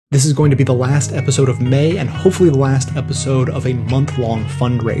This is going to be the last episode of May and hopefully the last episode of a month-long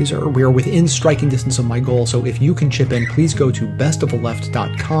fundraiser. We are within striking distance of my goal, so if you can chip in, please go to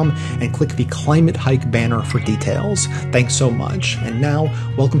bestoftheleft.com and click the Climate Hike banner for details. Thanks so much. And now,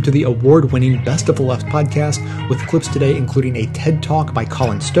 welcome to the award-winning Best of the Left podcast, with clips today including a TED Talk by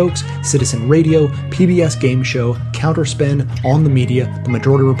Colin Stokes, Citizen Radio, PBS Game Show, Counterspin, On the Media, The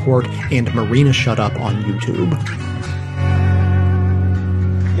Majority Report, and Marina Shut Up on YouTube.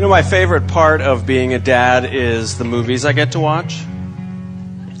 You know, my favorite part of being a dad is the movies I get to watch.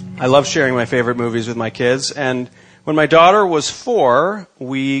 I love sharing my favorite movies with my kids, and when my daughter was 4,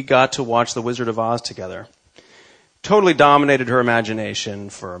 we got to watch The Wizard of Oz together. Totally dominated her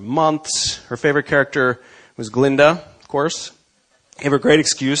imagination for months. Her favorite character was Glinda, of course. Gave her a great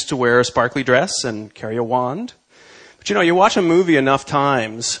excuse to wear a sparkly dress and carry a wand. But you know, you watch a movie enough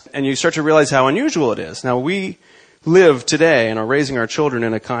times, and you start to realize how unusual it is. Now, we live today and are raising our children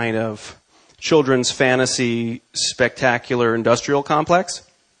in a kind of children's fantasy, spectacular industrial complex.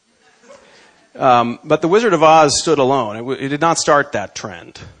 But The Wizard of Oz stood alone. It did not start that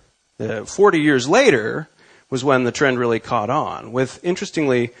trend. 40 years later was when the trend really caught on, with,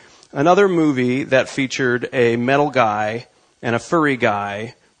 interestingly, another movie that featured a metal guy and a furry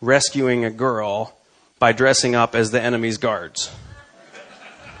guy rescuing a girl by dressing up as the enemy's guards.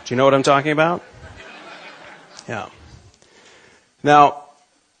 Do you know what I'm talking about? Yeah. Now,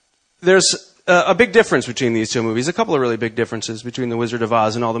 there's a big difference between these two movies, a couple of really big differences between The Wizard of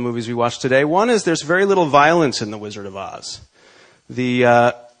Oz and all the movies we watch today. One is there's very little violence in The Wizard of Oz.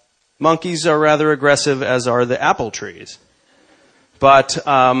 The monkeys are rather aggressive, as are the apple trees. But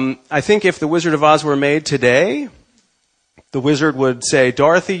I think if The Wizard of Oz were made today, the wizard would say,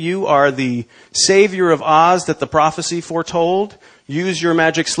 "Dorothy, you are the savior of Oz that the prophecy foretold. Use your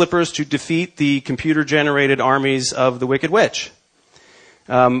magic slippers to defeat the computer-generated armies of the Wicked Witch."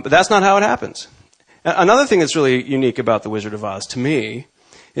 But that's not how it happens. Another thing that's really unique about The Wizard of Oz, to me,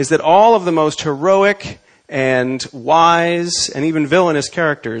 is that all of the most heroic and wise and even villainous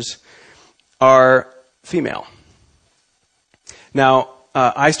characters are female. Now,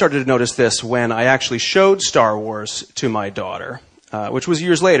 I started to notice this when I actually showed Star Wars to my daughter, which was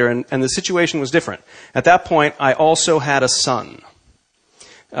years later, and the situation was different. At that point, I also had a son.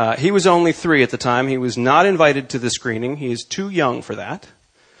 He was only 3 at the time. He was not invited to the screening. He is too young for that.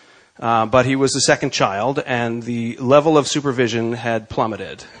 But he was the second child, and the level of supervision had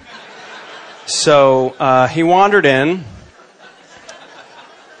plummeted. So he wandered in,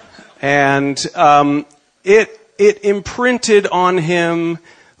 and it imprinted on him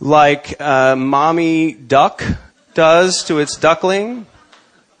like mommy duck does to its duckling.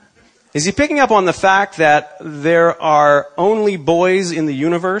 Is he picking up on the fact that there are only boys in the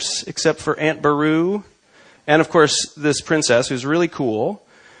universe except for Aunt Beru? And, of course, this princess who's really cool,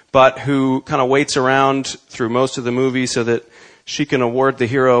 but who kind of waits around through most of the movie so that she can award the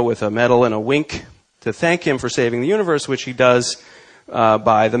hero with a medal and a wink to thank him for saving the universe, which he does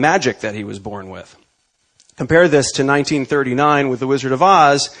by the magic that he was born with. Compare this to 1939 with The Wizard of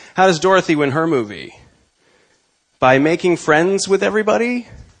Oz. How does Dorothy win her movie? By making friends with everybody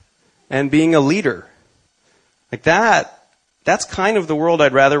and being a leader. Like that's kind of the world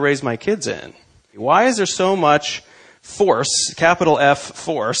I'd rather raise my kids in. Why is there so much force, capital F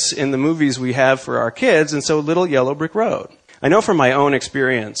force, in the movies we have for our kids and so little Yellow Brick Road? I know from my own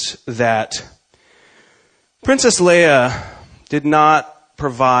experience that Princess Leia did not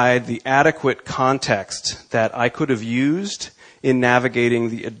provide the adequate context that I could have used in navigating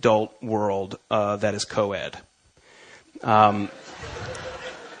the adult world that is co-ed.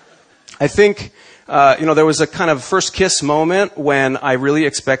 I think, there was a kind of first kiss moment when I really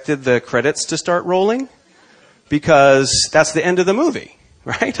expected the credits to start rolling, because that's the end of the movie,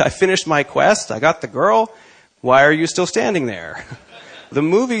 right? I finished my quest, I got the girl, why are you still standing there? The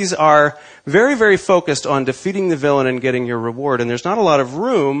movies are very, very focused on defeating the villain and getting your reward, and there's not a lot of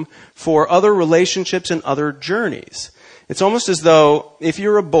room for other relationships and other journeys. It's almost as though if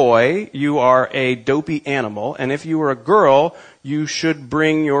you're a boy, you are a dopey animal, and if you were a girl, you should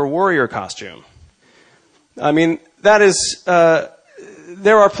bring your warrior costume. I mean, that is,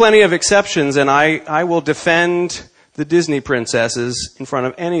 there are plenty of exceptions, and I will defend the Disney princesses in front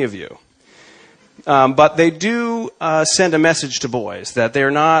of any of you. But they do send a message to boys that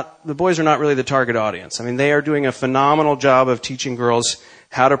the boys are not really the target audience. I mean, they are doing a phenomenal job of teaching girls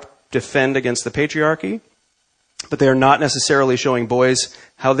how to defend against the patriarchy, but they are not necessarily showing boys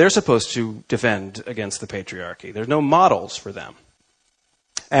how they're supposed to defend against the patriarchy. There's no models for them.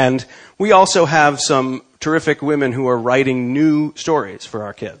 And we also have some terrific women who are writing new stories for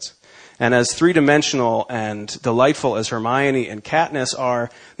our kids. And as three-dimensional and delightful as Hermione and Katniss are,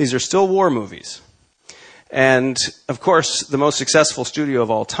 these are still war movies. And, of course, the most successful studio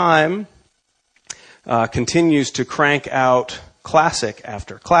of all time continues to crank out classic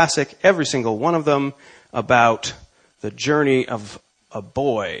after classic, every single one of them about the journey of a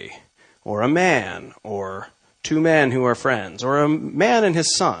boy or a man or two men who are friends or a man and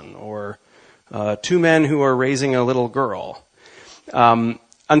his son or two men who are raising a little girl.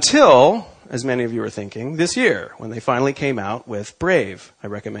 Until, as many of you are thinking, this year when they finally came out with Brave. I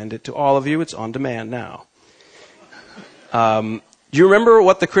recommend it to all of you. It's on demand now. Do you remember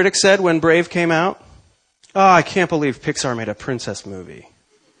what the critics said when Brave came out? Oh, I can't believe Pixar made a princess movie.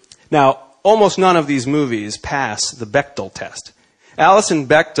 Now, almost none of these movies pass the Bechdel test. Alison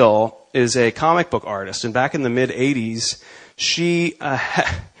Bechdel is a comic book artist, and back in the mid-'80s, she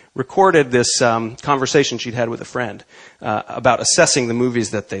recorded this conversation she'd had with a friend about assessing the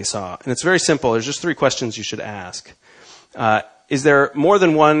movies that they saw. And it's very simple. There's just 3 questions you should ask. Is there more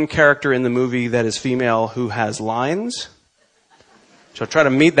than one character in the movie that is female who has lines? So try to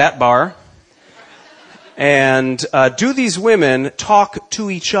meet that bar. And do these women talk to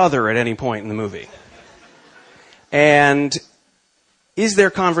each other at any point in the movie? And is their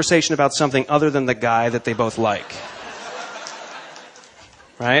conversation about something other than the guy that they both like?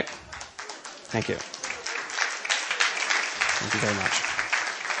 Right? Thank you. Thank you very much.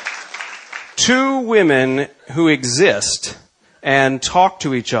 2 women who exist and talk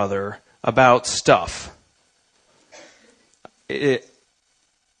to each other about stuff. It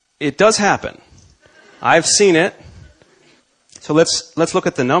does happen. I've seen it. So let's look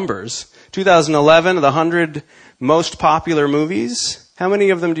at the numbers. 2011, the 100 most popular movies. How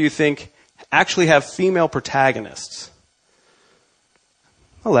many of them do you think actually have female protagonists?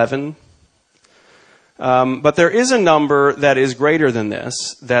 11. But there is a number that is greater than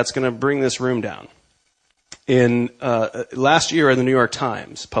this that's going to bring this room down. In last year, the New York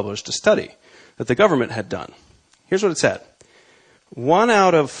Times published a study that the government had done. Here's what it said. 1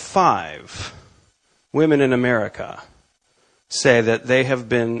 out of 5 women in America say that they have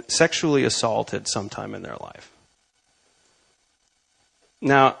been sexually assaulted sometime in their life.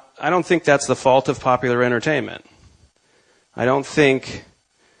 Now, I don't think that's the fault of popular entertainment. I don't think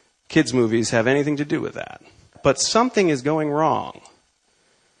kids' movies have anything to do with that. But something is going wrong.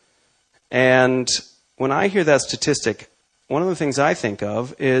 And when I hear that statistic, one of the things I think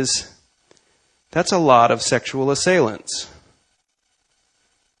of is that's a lot of sexual assailants.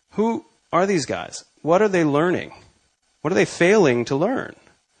 Who are these guys? What are they learning? What are they failing to learn?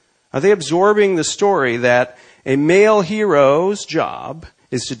 Are they absorbing the story that a male hero's job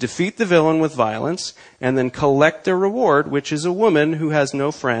is to defeat the villain with violence and then collect a reward, which is a woman who has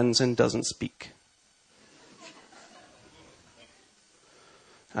no friends and doesn't speak?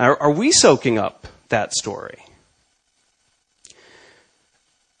 Are we soaking up that story?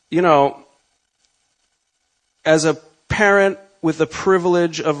 You know, as a parent with the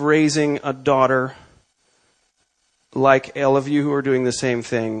privilege of raising a daughter, like all of you who are doing the same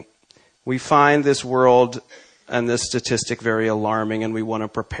thing, we find this world and this statistic very alarming, and we want to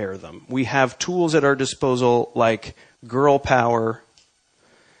prepare them. We have tools at our disposal like girl power,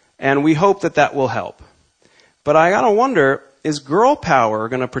 and we hope that that will help. But I gotta wonder, is girl power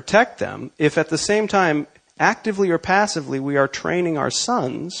going to protect them if at the same time, actively or passively, we are training our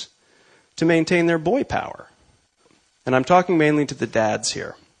sons to maintain their boy power? And I'm talking mainly to the dads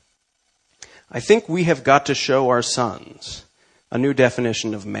here. I think we have got to show our sons a new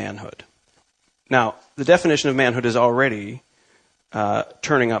definition of manhood. Now, the definition of manhood is already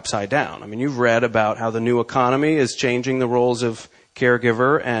turning upside down. I mean, you've read about how the new economy is changing the roles of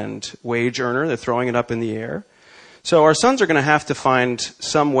caregiver and wage earner. They're throwing it up in the air. So our sons are going to have to find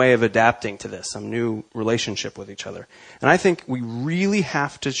some way of adapting to this, some new relationship with each other. And I think we really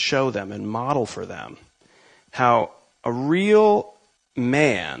have to show them and model for them how a real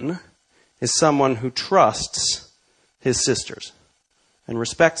man is someone who trusts his sisters and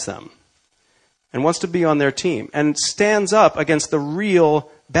respects them and wants to be on their team and stands up against the real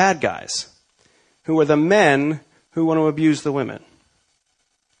bad guys who are the men who want to abuse the women.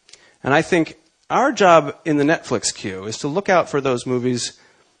 And I think our job in the Netflix queue is to look out for those movies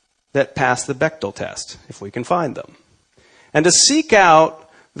that pass the Bechdel test, if we can find them, and to seek out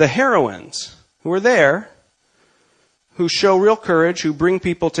the heroines who are there, who show real courage, who bring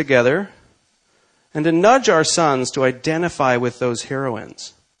people together, and to nudge our sons to identify with those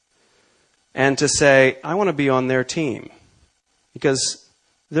heroines and to say, I want to be on their team, because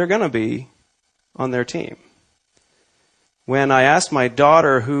they're going to be on their team. When I asked my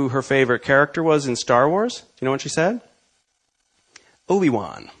daughter who her favorite character was in Star Wars, do you know what she said?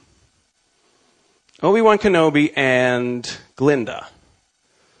 Obi-Wan. Obi-Wan Kenobi and Glinda.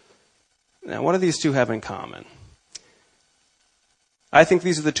 Now, what do these two have in common? I think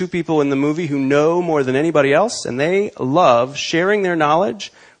these are the two people in the movie who know more than anybody else, and they love sharing their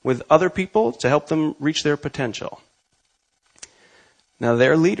knowledge with other people to help them reach their potential. Now,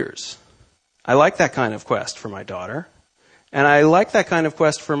 they're leaders. I like that kind of quest for my daughter, and I like that kind of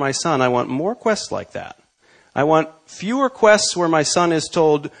quest for my son. I want more quests like that. I want fewer quests where my son is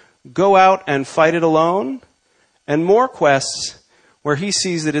told, go out and fight it alone, and more quests where he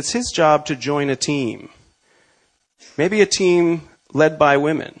sees that it's his job to join a team. Maybe a team led by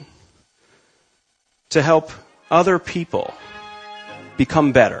women to help other people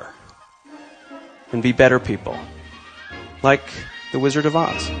become better and be better people, like the Wizard of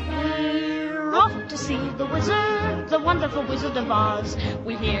Oz. We're off to see the wizard, the wonderful Wizard of Oz.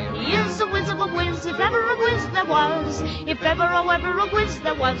 We hear he is a whiz of a whiz, if ever a whiz there was. If ever a whiz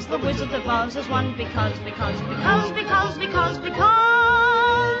there was, the Wizard of Oz is one because of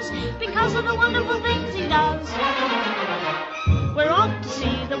the wonderful things he does. We're off to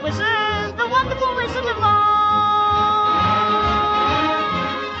see the wizard, the wonderful Wizard of Oz.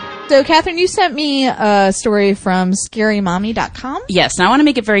 So, Catherine, you sent me a story from ScaryMommy.com. Yes, and I want to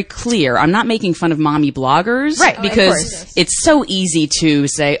make it very clear. I'm not making fun of mommy bloggers. Right, because it's so easy to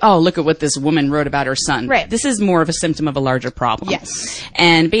say, oh, look at what this woman wrote about her son. Right. This is more of a symptom of a larger problem. Yes.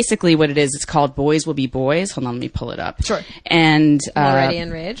 And basically what it is, it's called Boys Will Be Boys. Hold on, let me pull it up. Sure. And Already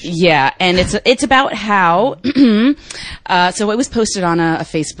enraged. Yeah, and it's about how so it was posted on a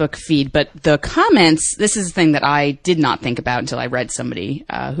Facebook feed, but the comments, this is the thing that I did not think about until I read somebody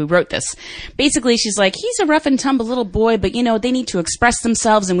who wrote this. Basically, she's like, he's a rough and tumble little boy, but they need to express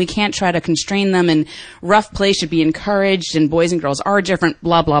themselves and we can't try to constrain them, and rough play should be encouraged and boys and girls are different,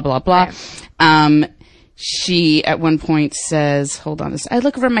 blah, blah, blah, blah. Right. She, at one point, says, hold on, I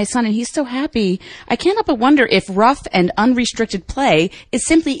look over at my son and he's so happy. I can't help but wonder if rough and unrestricted play is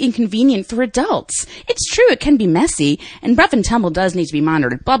simply inconvenient for adults. It's true, it can be messy, and rough and tumble does need to be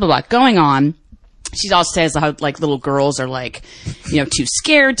monitored, blah, blah, blah, going on. She also says how, little girls are, too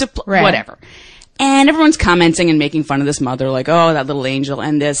scared to play, whatever. And everyone's commenting and making fun of this mother, like, oh, that little angel.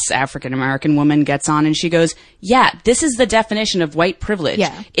 And this African-American woman gets on and she goes, yeah, this is the definition of white privilege.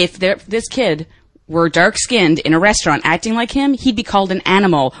 Yeah. If this kid were dark-skinned in a restaurant acting like him, he'd be called an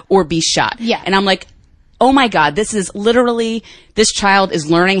animal or be shot. Yeah. And I'm like, oh my God, this is literally, this child is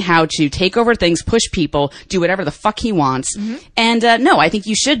learning how to take over things, push people, do whatever the fuck he wants. Mm-hmm. And no, I think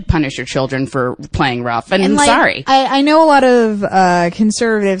you should punish your children for playing rough. And I'm sorry. I know a lot of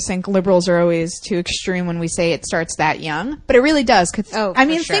conservatives think liberals are always too extreme when we say it starts that young, but it really does.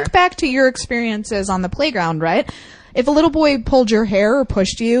 Think back to your experiences on the playground, right? If a little boy pulled your hair or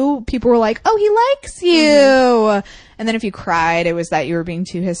pushed you, people were like, oh, he likes you. Mm-hmm. And then if you cried, it was that you were being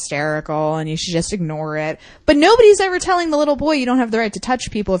too hysterical and you should just ignore it. But nobody's ever telling the little boy you don't have the right to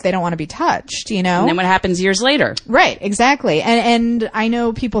touch people if they don't want to be touched, And then what happens years later? Right, exactly. And I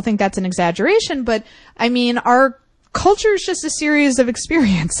know people think that's an exaggeration, but our culture is just a series of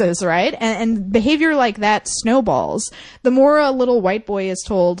experiences, right? And behavior like that snowballs. The more a little white boy is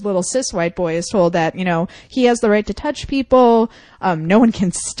told, little cis white boy is told that, he has the right to touch people, no one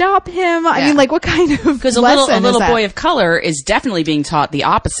can stop him. Yeah. What kind of Because a little boy of color is definitely being taught the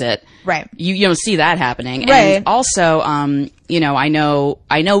opposite. Right. You don't see that happening. Right. And also, I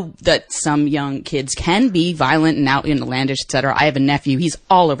know that some young kids can be violent and outlandish, etc. I have a nephew. He's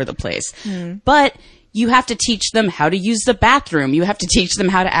all over the place. But you have to teach them how to use the bathroom. You have to teach them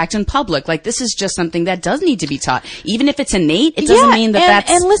how to act in public. This is just something that does need to be taught. Even if it's innate, it doesn't mean that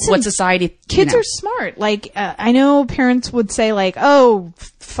that's what society... Kids are smart. I know parents would say,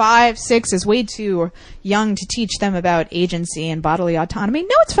 5, 6 is way too young to teach them about agency and bodily autonomy.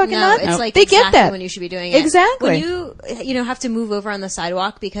 No, it's fucking not. It's they get that. When you should be doing it. Exactly. When you have to move over on the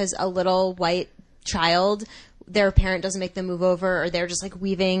sidewalk because a little white child, their parent doesn't make them move over, or they're just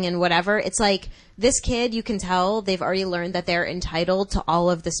weaving and whatever. It's this kid, you can tell they've already learned that they're entitled to all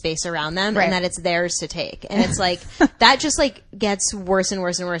of the space around them, right, and that it's theirs to take. And it's that just gets worse and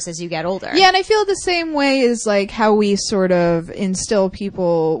worse and worse as you get older. Yeah, and I feel the same way as how we sort of instill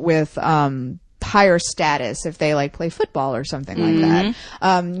people with higher status if they play football or something like that.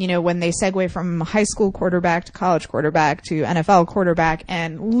 When they segue from high school quarterback to college quarterback to NFL quarterback,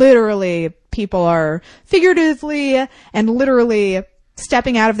 and literally people are figuratively and literally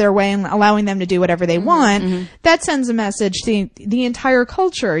stepping out of their way and allowing them to do whatever they want, that sends a message to the entire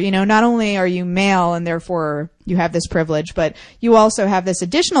culture. Not only are you male and therefore you have this privilege, but you also have this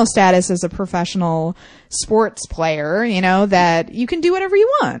additional status as a professional sports player, you know, that you can do whatever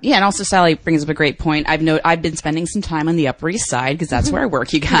you want. Yeah, and also Sally brings up a great point. I've been spending some time on the Upper East Side because that's where I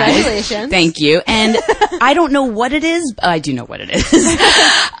work, you guys. Congratulations. Thank you. And I don't know what it is, but I do know what it is.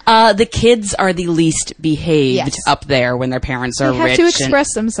 The kids are the least behaved up there when their parents are rich. They have to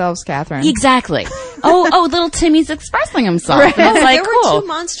express themselves, Catherine. Exactly. Oh, little Timmy's expressing himself. Right. And I was like, there cool. were two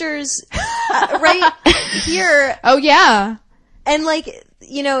monsters right here. Oh, yeah. And like,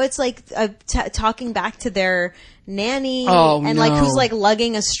 you know, it's like talking back to their nanny and like who's like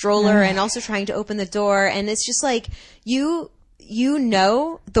lugging a stroller and also trying to open the door. And it's just like, you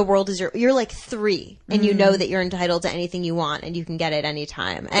know, the world is you're like 3 and you know that you're entitled to anything you want and you can get it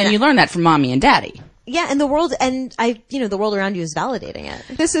anytime. And you learn that from mommy and daddy. Yeah, and the world the world around you is validating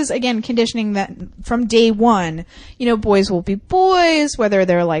it. This is, again, conditioning that from day one, you know, boys will be boys, whether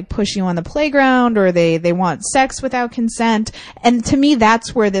they're like push you on the playground or they want sex without consent. And to me,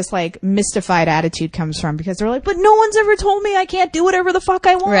 that's where this like mystified attitude comes from, because they're like, but no one's ever told me I can't do whatever the fuck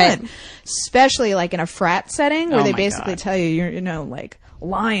I want. Right. Especially like in a frat setting where they my basically God. tell you, you know, like,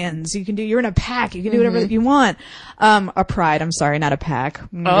 lions, you're in a pack, you can do whatever you want. A pride, I'm sorry, not a pack.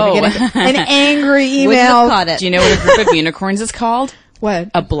 I'm gonna get an angry Wouldn't email. have caught it. Do you know what a group of unicorns is called? What?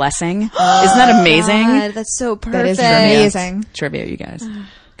 A blessing. Isn't that amazing? God, that's so perfect. That is amazing. Trivia, you guys.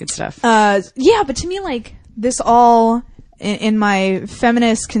 Good stuff. Yeah, but to me, like, this all, in my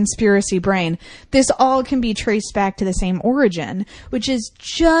feminist conspiracy brain, this all can be traced back to the same origin, which is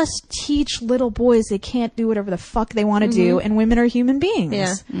just teach little boys they can't do whatever the fuck they want to do, and women are human beings.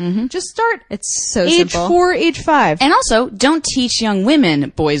 Yeah. Just start It's so age simple. 4, age 5. And also, don't teach young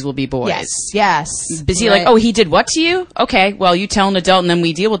women boys will be boys. Yes. Busy Right. like, oh, he did what to you? Okay, well, you tell an adult and then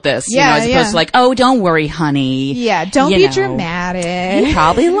we deal with this. Yeah, as opposed to like, oh, don't worry, honey. Yeah, don't You be know, dramatic. He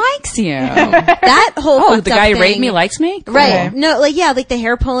probably likes you. That whole Oh, fucked the up guy who thing, raped me likes me? Cool. Right. No, like, yeah, like the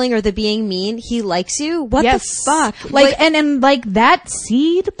hair pulling or the being mean, he likes you? What the fuck? Like, and like that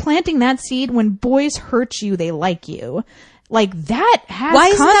seed, planting that seed, when boys hurt you, they like you. Like, that has why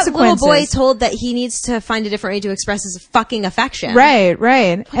isn't that little consequences. boy told that he needs to find a different way to express his fucking affection? Right.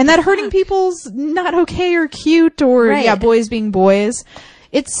 And that hurting people's not okay or cute or, Right. boys being boys.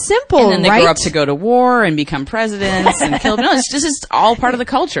 It's simple, And then they right? grow up to go to war and become presidents and kill. No, it's just all part of the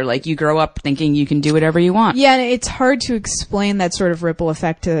culture. Like, you grow up thinking you can do whatever you want. Yeah, and it's hard to explain that sort of ripple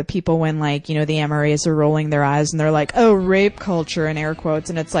effect to people when, like, you know, the MRAs are rolling their eyes and they're like, oh, rape culture, in air quotes.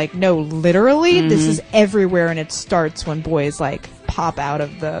 And it's like, no, literally, this is everywhere, and it starts when boys, like, pop out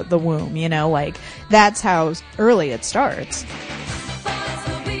of the womb, you know? Like, that's how early it starts. Boys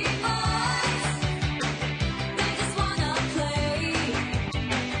will be boys. They just wanna play.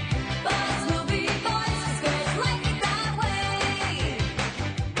 Boys will be boys. 'Cause girls like it that way.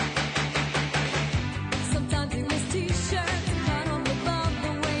 Sometimes he wears t-shirts cut on above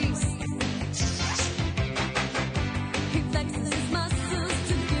the waist. He flexes his muscles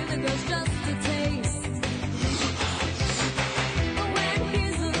to give the girls just a taste. But when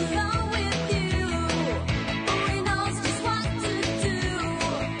he's alone with you, he knows just what to do.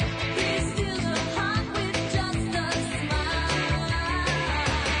 He steals your heart with just a smile.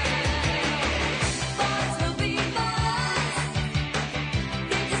 Boys will be boys.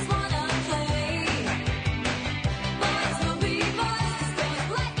 They just wanna play. Boys will be boys. 'Cause girls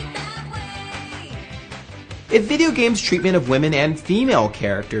like it that way. If video games' treatment of women and female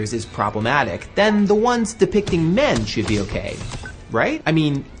characters is problematic, then the ones depicting men should be okay. Right? I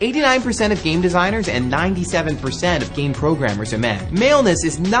mean, 89% of game designers and 97% of game programmers are men. Maleness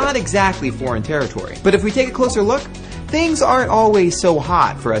is not exactly foreign territory. But if we take a closer look, things aren't always so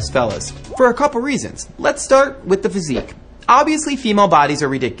hot for us fellas. For a couple reasons. Let's start with the physique. Obviously, female bodies are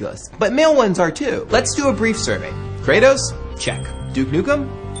ridiculous, but male ones are too. Let's do a brief survey. Kratos? Check. Duke Nukem?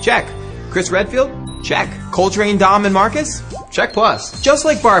 Check. Chris Redfield? Check. Coltrane, Dom, and Marcus? Check plus. Just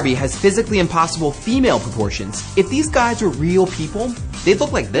like Barbie has physically impossible female proportions, if these guys were real people, they'd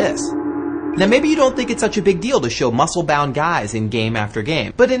look like this. Now maybe you don't think it's such a big deal to show muscle-bound guys in game after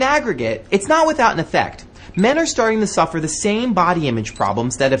game, but in aggregate, it's not without an effect. Men are starting to suffer the same body image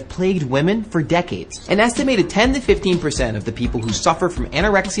problems that have plagued women for decades. An estimated 10 to 15% of the people who suffer from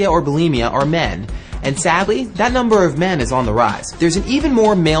anorexia or bulimia are men, and sadly, that number of men is on the rise. There's an even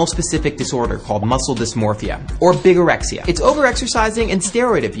more male-specific disorder called muscle dysmorphia, or bigorexia. It's overexercising and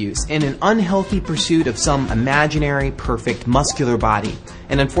steroid abuse in an unhealthy pursuit of some imaginary, perfect, muscular body.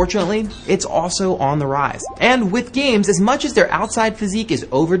 And unfortunately, it's also on the rise. And with games, as much as their outside physique is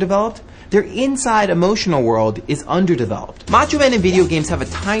overdeveloped, their inside emotional world is underdeveloped. Macho men in video games have a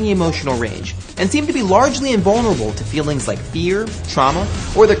tiny emotional range and seem to be largely invulnerable to feelings like fear, trauma,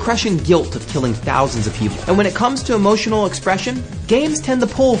 or the crushing guilt of killing thousands of people. And when it comes to emotional expression, games tend to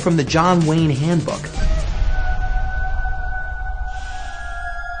pull from the John Wayne handbook.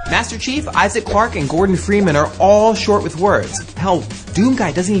 Master Chief, Isaac Clarke, and Gordon Freeman are all short with words. Hell,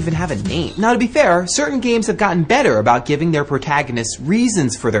 Doomguy doesn't even have a name. Now, to be fair, certain games have gotten better about giving their protagonists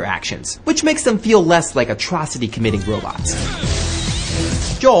reasons for their actions, which makes them feel less like atrocity-committing robots.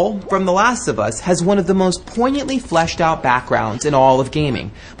 Joel, from The Last of Us, has one of the most poignantly fleshed out backgrounds in all of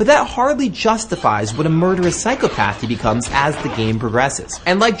gaming, but that hardly justifies what a murderous psychopath he becomes as the game progresses.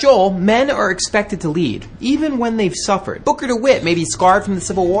 And like Joel, men are expected to lead, even when they've suffered. Booker DeWitt may be scarred from the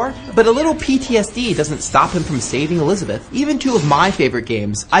Civil War, but a little PTSD doesn't stop him from saving Elizabeth. Even two of my favorite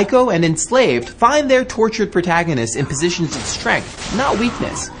games, Ico and Enslaved, find their tortured protagonists in positions of strength, not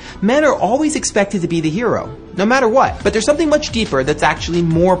weakness. Men are always expected to be the hero, no matter what. But there's something much deeper that's actually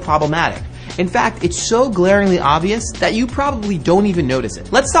more problematic. In fact, it's so glaringly obvious that you probably don't even notice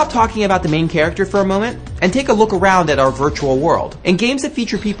it. Let's stop talking about the main character for a moment and take a look around at our virtual world. In games that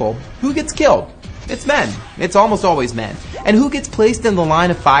feature people, who gets killed? It's men. It's almost always men. And who gets placed in the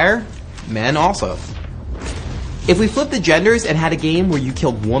line of fire? Men also. If we flipped the genders and had a game where you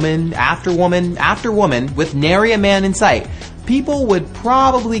killed woman after woman after woman with nary a man in sight, people would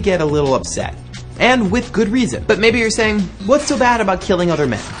probably get a little upset. And with good reason. But maybe you're saying, what's so bad about killing other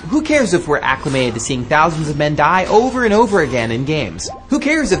men? Who cares if we're acclimated to seeing thousands of men die over and over again in games? Who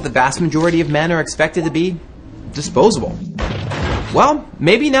cares if the vast majority of men are expected to be disposable? Well,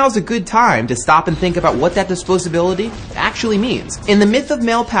 maybe now's a good time to stop and think about what that disposability actually means. In The Myth of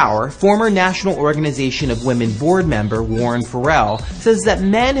Male Power, former National Organization of Women board member Warren Farrell says that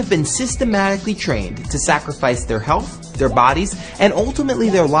men have been systematically trained to sacrifice their health, their bodies, and ultimately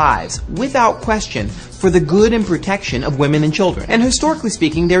their lives, without question, for the good and protection of women and children. And historically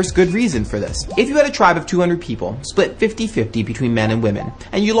speaking, there's good reason for this. If you had a tribe of 200 people, split 50-50 between men and women,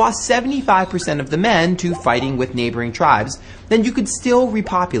 and you lost 75% of the men to fighting with neighboring tribes, then you could still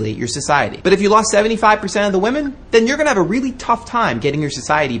repopulate your society. But if you lost 75% of the women, then you're gonna have a really tough time getting your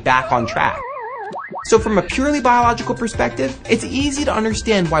society back on track. So from a purely biological perspective, it's easy to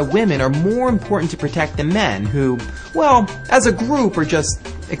understand why women are more important to protect than men who, well, as a group are just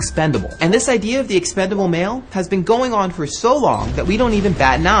expendable. And this idea of the expendable male has been going on for so long that we don't even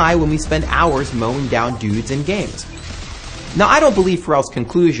bat an eye when we spend hours mowing down dudes in games. Now, I don't believe Farrell's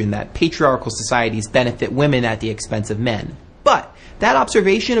conclusion that patriarchal societies benefit women at the expense of men. But that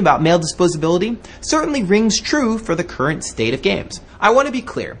observation about male disposability certainly rings true for the current state of games. I want to be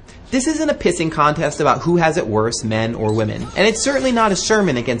clear. This isn't a pissing contest about who has it worse, men or women. And it's certainly not a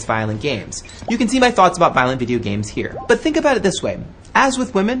sermon against violent games. You can see my thoughts about violent video games here. But think about it this way. As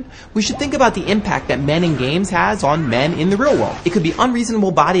with women, we should think about the impact that men in games has on men in the real world. It could be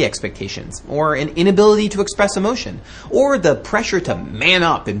unreasonable body expectations, or an inability to express emotion, or the pressure to man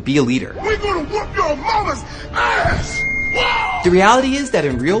up and be a leader. We're gonna whoop your mama's ass! The reality is that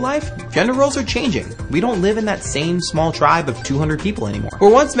in real life, gender roles are changing. We don't live in that same small tribe of 200 people anymore.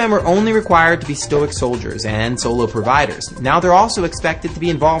 Where once men were only required to be stoic soldiers and solo providers, now they're also expected to be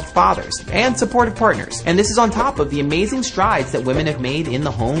involved fathers and supportive partners. And this is on top of the amazing strides that women have made in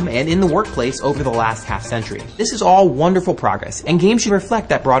the home and in the workplace over the last half century. This is all wonderful progress, and games should reflect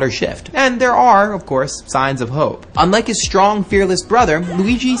that broader shift. And there are, of course, signs of hope. Unlike his strong, fearless brother,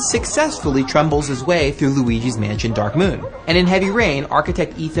 Luigi successfully trembles his way through Luigi's Mansion Dark Moon. And in Heavy Rain,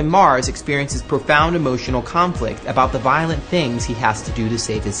 architect Ethan Mars experiences profound emotional conflict about the violent things he has to do to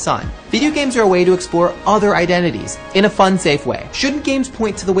save his son. Video games are a way to explore other identities in a fun, safe way. Shouldn't games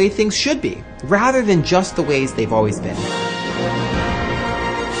point to the way things should be, rather than just the ways they've always been?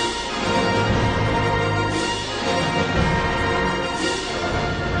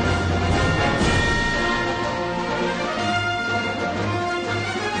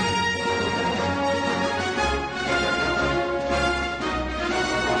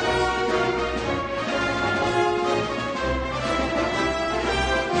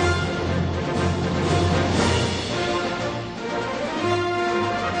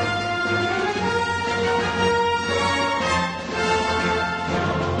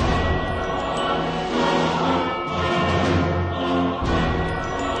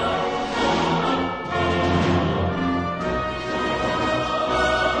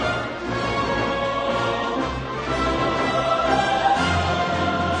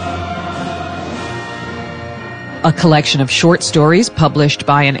 A collection of short stories published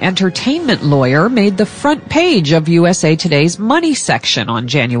by an entertainment lawyer made the front page of USA Today's Money section on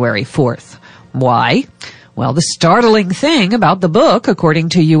January 4th. Why? Well, the startling thing about the book, according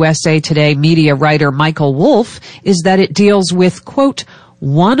to USA Today media writer Michael Wolff, is that it deals with, quote,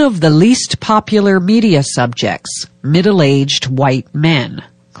 one of the least popular media subjects, middle-aged white men.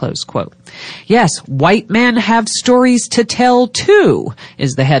 Close quote. Yes, white men have stories to tell too,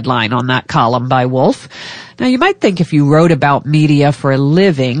 is the headline on that column by Wolff. Now, you might think if you wrote about media for a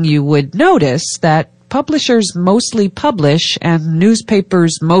living, you would notice that publishers mostly publish and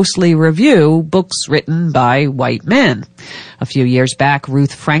newspapers mostly review books written by white men. A few years back,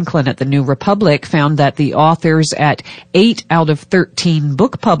 Ruth Franklin at the New Republic found that the authors at 8 out of 13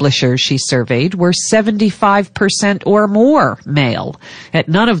 book publishers she surveyed were 75% or more male. At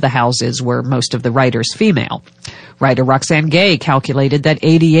none of the houses were most of the writers female. Writer Roxane Gay calculated that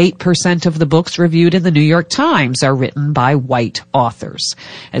 88% of the books reviewed in the New York Times are written by white authors.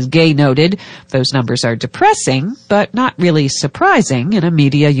 As Gay noted, those numbers are depressing, but not really surprising in a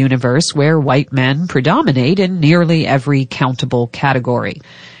media universe where white men predominate in nearly every countable category.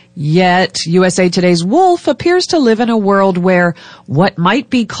 Yet, USA Today's Wolff appears to live in a world where what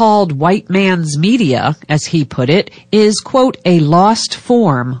might be called white man's media, as he put it, is, quote, a lost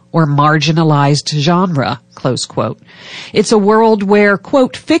form or marginalized genre, close quote. It's a world where,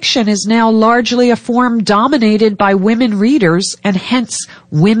 quote, fiction is now largely a form dominated by women readers and hence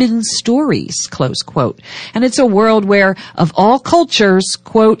women's stories, close quote. And it's a world where, of all cultures,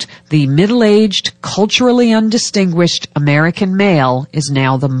 quote, the middle-aged, culturally undistinguished American male is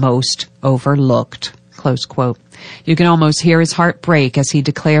now the most overlooked, close quote. You can almost hear his heart break as he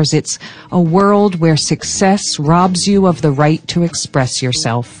declares it's a world where success robs you of the right to express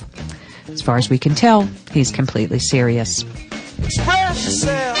yourself. As far as we can tell, he's completely serious. Express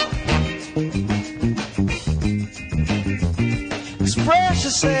yourself. Express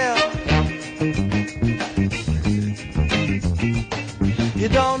yourself. You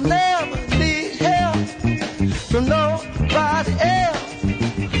don't never need help from nobody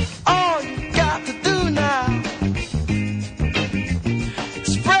else. All you got to do now,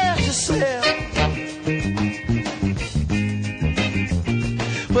 express yourself.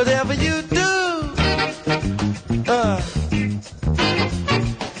 Whatever you do, do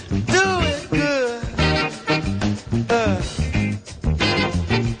it good.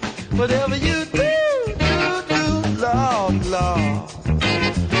 Whatever you do, Lord, Lord.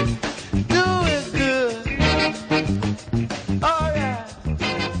 Do it good. All right.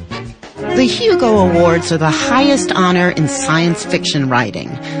 The Hugo Awards are the highest honor in science fiction writing.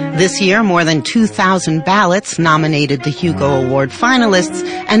 This year, more than 2,000 ballots nominated the Hugo Award finalists,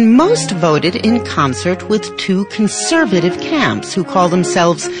 and most voted in concert with two conservative camps who call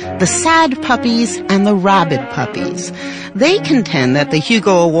themselves the Sad Puppies and the Rabid Puppies. They contend that the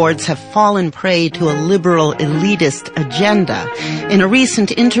Hugo Awards have fallen prey to a liberal elitist agenda. In a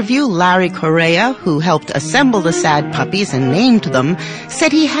recent interview, Larry Correa, who helped assemble the Sad Puppies and named them,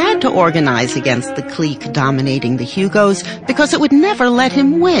 said he had to organize against the clique dominating the Hugos because it would never let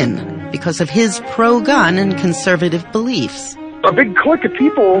him win because of his pro-gun and conservative beliefs. A big clique of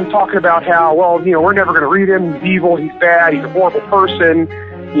people talking about how, well, you know, we're never going to read him, he's evil, he's bad, he's a horrible person,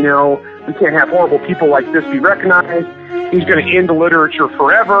 you know, we can't have horrible people like this be recognized, he's going to end the literature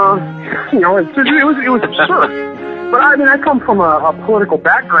forever, you know, it was absurd. But I mean, I come from a political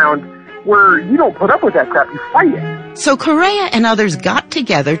background where you don't put up with that crap, you fight it. So Correa and others got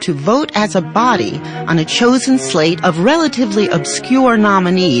together to vote as a body on a chosen slate of relatively obscure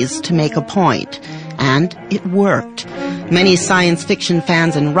nominees to make a point. And it worked. Many science fiction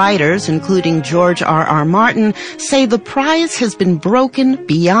fans and writers, including George R.R. Martin, say the prize has been broken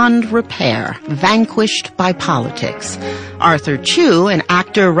beyond repair, vanquished by politics. Arthur Chu, an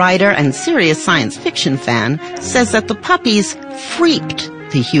actor, writer, and serious science fiction fan, says that the puppies freaked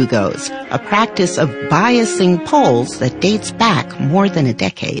the Hugos, a practice of biasing polls that dates back more than a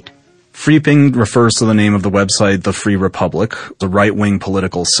decade. Freeping refers to the name of the website The Free Republic, the right-wing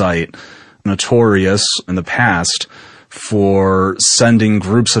political site, notorious in the past for sending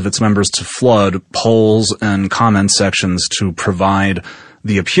groups of its members to flood polls and comment sections to provide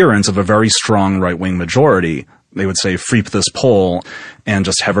the appearance of a very strong right-wing majority. They would say, freep this poll, and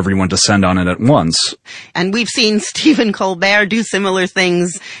just have everyone descend on it at once. And we've seen Stephen Colbert do similar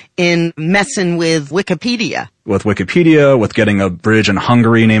things in messing with Wikipedia. With Wikipedia, with getting a bridge in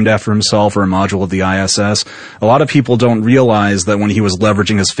Hungary named after himself or a module of the ISS. A lot of people don't realize that when he was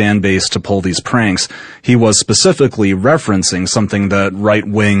leveraging his fan base to pull these pranks, he was specifically referencing something that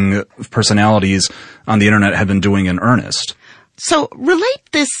right-wing personalities on the internet have been doing in earnest. So relate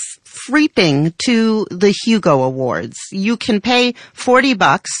this freeping to the Hugo Awards. You can pay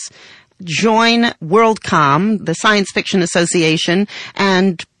 $40, join WorldCom, the Science Fiction Association,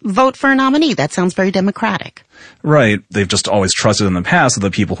 and vote for a nominee. That sounds very democratic. Right. They've just always trusted in the past that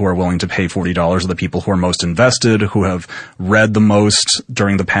the people who are willing to pay $40 are the people who are most invested, who have read the most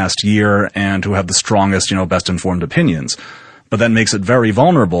during the past year, and who have the strongest, best informed opinions. But that makes it very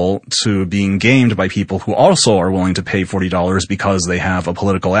vulnerable to being gamed by people who also are willing to pay $40 because they have a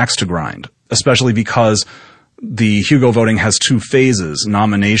political axe to grind, especially because the Hugo voting has two phases,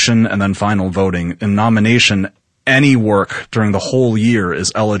 nomination and then final voting. In nomination, any work during the whole year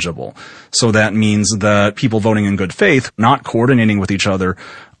is eligible. So that means that people voting in good faith, not coordinating with each other,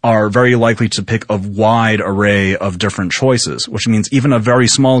 are very likely to pick a wide array of different choices, which means even a very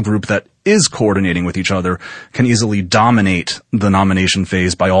small group that is coordinating with each other can easily dominate the nomination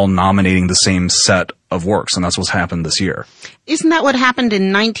phase by all nominating the same set of works, and that's what's happened this year. Isn't that what happened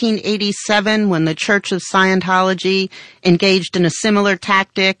in 1987 when the Church of Scientology engaged in a similar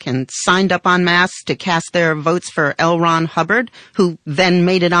tactic and signed up en masse to cast their votes for L. Ron Hubbard, who then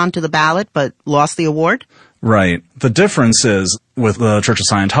made it onto the ballot but lost the award? Right. The difference is, with the Church of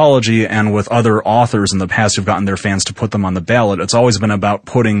Scientology and with other authors in the past who've gotten their fans to put them on the ballot, it's always been about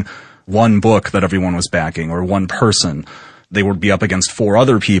putting one book that everyone was backing, or one person. They would be up against 4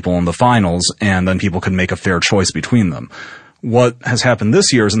 other people in the finals, and then people could make a fair choice between them. What has happened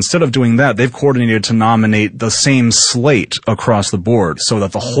this year is, instead of doing that, they've coordinated to nominate the same slate across the board so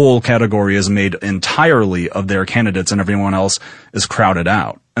that the whole category is made entirely of their candidates and everyone else is crowded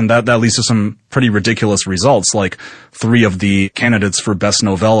out. And that leads to some pretty ridiculous results, like 3 of the candidates for Best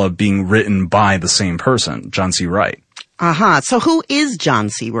Novella being written by the same person, John C. Wright. So who is John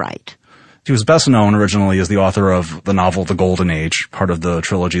C. Wright? He was best known originally as the author of the novel The Golden Age, part of the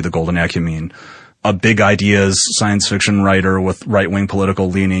trilogy The Golden Ecumene. A big ideas science fiction writer with right-wing political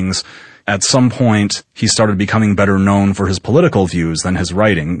leanings. At some point, he started becoming better known for his political views than his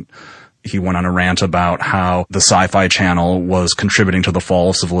writing. He went on a rant about how the Sci-Fi Channel was contributing to the fall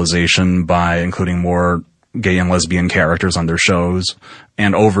of civilization by including more gay and lesbian characters on their shows.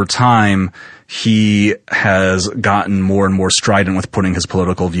 And over time, he has gotten more and more strident with putting his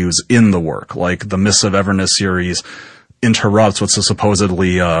political views in the work. Like the Mists of Everness series interrupts what's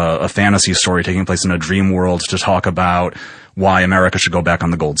supposedly a fantasy story taking place in a dream world to talk about why America should go back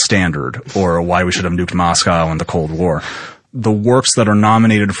on the gold standard, or why we should have nuked Moscow in the Cold War. The works that are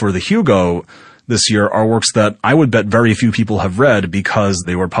nominated for the Hugo this year are works that I would bet very few people have read because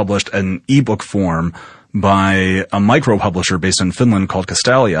they were published in ebook form by a micro-publisher based in Finland called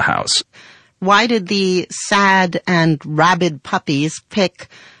Castalia House. Why did the sad and rabid puppies pick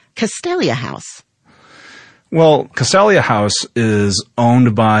Castalia House? Well, Castalia House is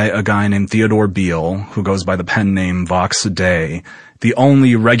owned by a guy named Theodore Beale, who goes by the pen name Vox Day, the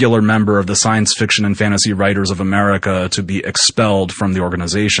only regular member of the Science Fiction and Fantasy Writers of America to be expelled from the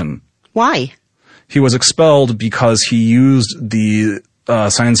organization. Why? He was expelled because he used the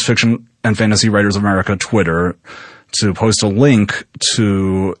Science Fiction and Fantasy Writers of America Twitter to post a link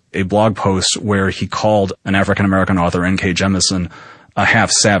to a blog post where he called an African-American author, N.K. Jemisin, a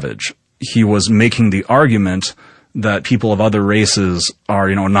half-savage. He was making the argument that people of other races are,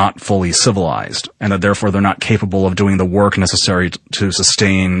 not fully civilized, and that therefore they're not capable of doing the work necessary to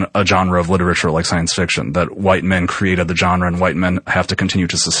sustain a genre of literature like science fiction, that white men created the genre and white men have to continue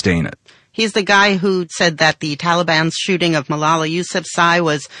to sustain it. He's the guy who said that the Taliban's shooting of Malala Yousafzai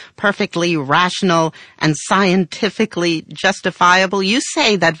was perfectly rational and scientifically justifiable. You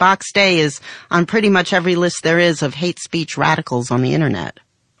say that Vox Day is on pretty much every list there is of hate speech radicals on the internet.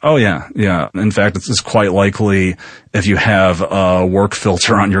 Oh, yeah. In fact, it's quite likely if you have a work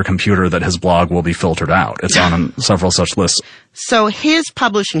filter on your computer that his blog will be filtered out. It's on several such lists. So his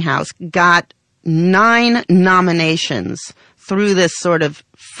publishing house got 9 nominations through this sort of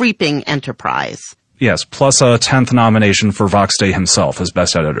freeping enterprise. Yes, plus a 10th nomination for Vox Day himself as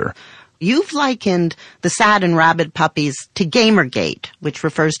best editor. You've likened the sad and rabid puppies to Gamergate, which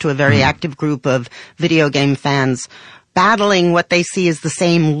refers to a very active group of video game fans battling what they see as the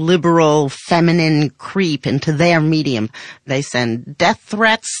same liberal, feminine creep into their medium. They send death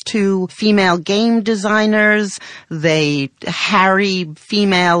threats to female game designers. They harry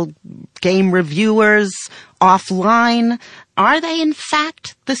female game reviewers offline. Are they, in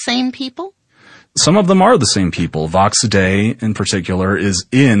fact, the same people? Some of them are the same people. Vox Day, in particular, is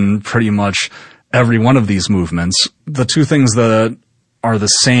in pretty much every one of these movements. The two things that are the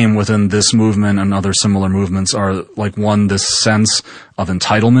same within this movement and other similar movements are, like, one, this sense of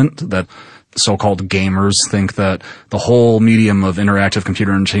entitlement that so-called gamers think that the whole medium of interactive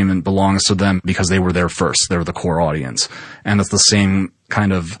computer entertainment belongs to them because they were there first. They're the core audience. And it's the same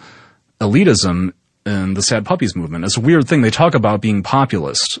kind of elitism in the Sad Puppies movement. It's a weird thing. They talk about being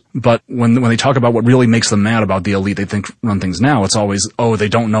populist, but when they talk about what really makes them mad about the elite they think run things now, it's always, oh, they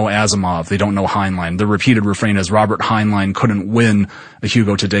don't know Asimov, they don't know Heinlein. The repeated refrain is Robert Heinlein couldn't win a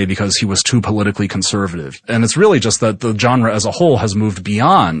Hugo today because he was too politically conservative. And it's really just that the genre as a whole has moved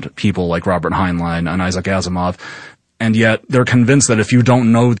beyond people like Robert Heinlein and Isaac Asimov. And yet they're convinced that if you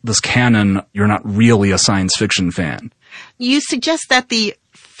don't know this canon, you're not really a science fiction fan. You suggest that the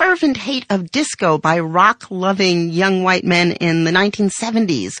fervent hate of disco by rock-loving young white men in the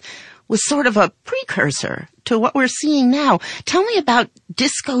 1970s was sort of a precursor to what we're seeing now. Tell me about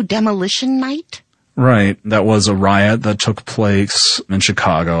Disco Demolition Night. Right. That was a riot that took place in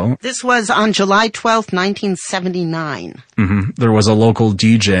Chicago. This was on July 12th, 1979. There was a local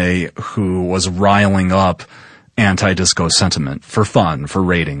DJ who was riling up anti-disco sentiment for fun, for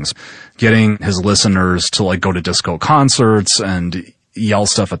ratings, getting his listeners to like go to disco concerts and yell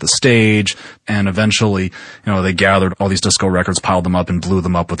stuff at the stage, and eventually, they gathered all these disco records, piled them up, and blew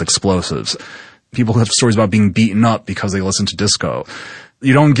them up with explosives. People have stories about being beaten up because they listened to disco.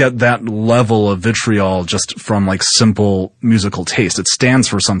 You don't get that level of vitriol just from like simple musical taste. It stands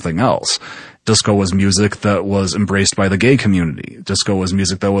for something else. Disco was music that was embraced by the gay community. Disco was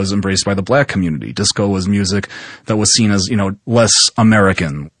music that was embraced by the black community. Disco was music that was seen as, less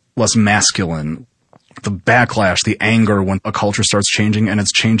American, less masculine. The backlash, the anger when a culture starts changing, and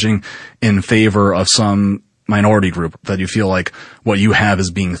it's changing in favor of some minority group that you feel like what you have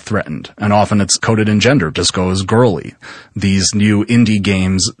is being threatened. And often it's coded in gender. Disco is girly. These new indie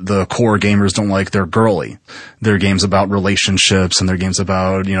games, the core gamers don't like, they're girly. They're games about relationships, and they're games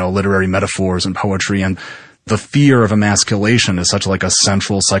about, literary metaphors and poetry, and the fear of emasculation is such like a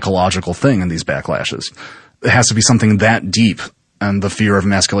central psychological thing in these backlashes. It has to be something that deep. And the fear of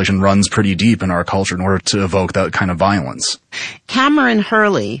emasculation runs pretty deep in our culture in order to evoke that kind of violence. Cameron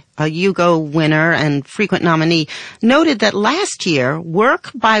Hurley, a Hugo winner and frequent nominee, noted that last year,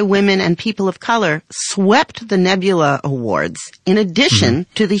 work by women and people of color swept the Nebula Awards in addition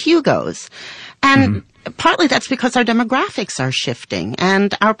to the Hugos. And partly that's because our demographics are shifting,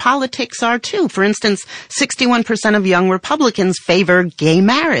 and our politics are too. For instance, 61% of young Republicans favor gay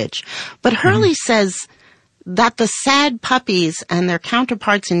marriage. But Hurley says that the Sad Puppies and their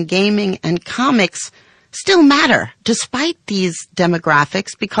counterparts in gaming and comics still matter despite these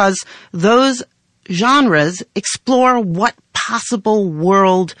demographics, because those genres explore what possible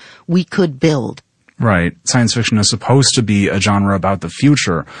world we could build. Right. Science fiction is supposed to be a genre about the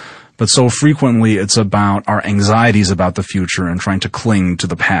future, but so frequently it's about our anxieties about the future and trying to cling to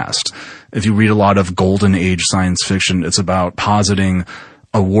the past. If you read a lot of Golden Age science fiction, it's about positing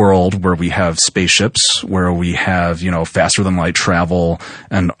a world where we have spaceships, where we have, faster than light travel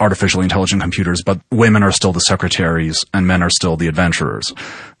and artificially intelligent computers, but women are still the secretaries and men are still the adventurers.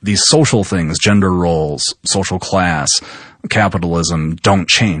 These social things, gender roles, social class, capitalism don't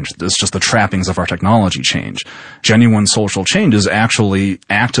change. It's just the trappings of our technology change. Genuine social change is actually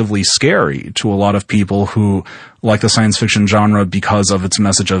actively scary to a lot of people who like the science fiction genre because of its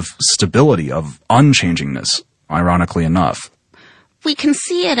message of stability, of unchangingness, ironically enough. We can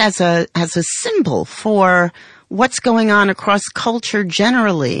see it as a symbol for what's going on across culture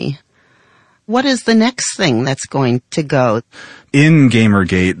generally. What is the next thing that's going to go? In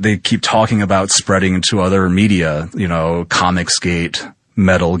Gamergate, they keep talking about spreading to other media, Comicsgate,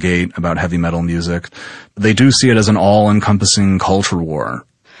 Metalgate, about heavy metal music. They do see it as an all-encompassing culture war.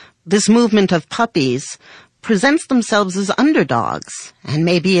 This movement of puppies presents themselves as underdogs. And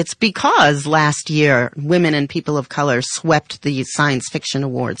maybe it's because last year women and people of color swept the science fiction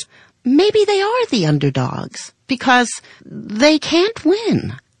awards. Maybe they are the underdogs because they can't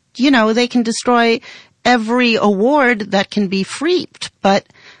win. They can destroy every award that can be freaked, but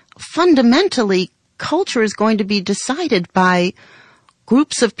fundamentally culture is going to be decided by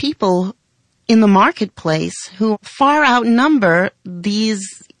groups of people in the marketplace who far outnumber these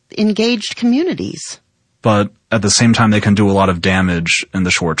engaged communities. But at the same time, they can do a lot of damage in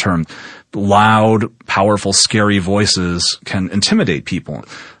the short term. Loud, powerful, scary voices can intimidate people.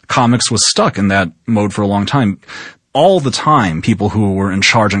 Comics was stuck in that mode for a long time. All the time, people who were in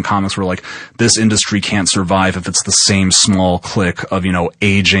charge in comics were like, this industry can't survive if it's the same small clique of,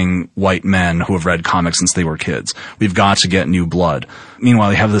 aging white men who have read comics since they were kids. We've got to get new blood.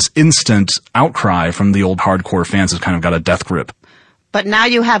 Meanwhile, you have this instant outcry from the old hardcore fans who've kind of got a death grip. But now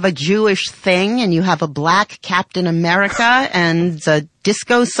you have a Jewish thing, and you have a black Captain America, and a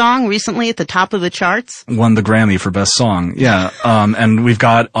disco song recently at the top of the charts. Won the Grammy for Best Song. Yeah. And we've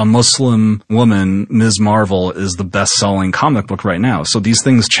got a Muslim woman, Ms. Marvel, is the best-selling comic book right now. So these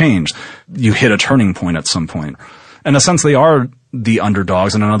things change. You hit a turning point at some point. In a sense, they are the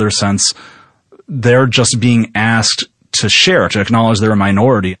underdogs. In another sense, they're just being asked to share, to acknowledge they're a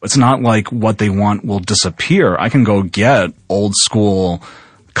minority. It's not like what they want will disappear. I can go get old school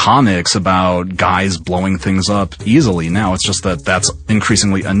comics about guys blowing things up easily now. It's just that that's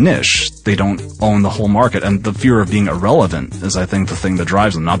increasingly a niche. They don't own the whole market. And the fear of being irrelevant is, I think, the thing that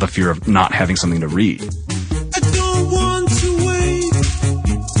drives them, not the fear of not having something to read. I don't want to wait.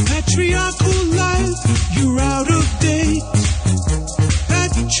 Patriarchal life, you're out of date.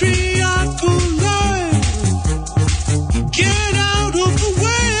 Patriarchal life, get out of the way.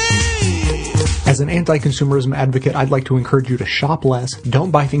 As an anti-consumerism advocate, I'd like to encourage you to shop less, don't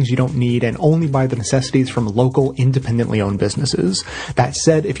buy things you don't need, and only buy the necessities from local, independently owned businesses. That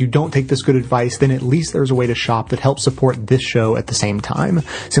said, if you don't take this good advice, then at least there's a way to shop that helps support this show at the same time.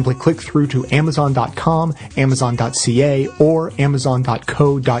 Simply click through to Amazon.com, Amazon.ca, or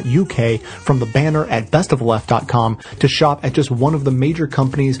Amazon.co.uk from the banner at bestoftheleft.com to shop at just one of the major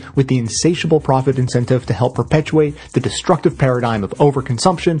companies with the insatiable profit incentive to help perpetuate the destructive paradigm of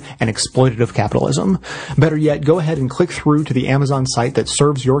overconsumption and exploitative capitalism. Better yet, go ahead and click through to the Amazon site that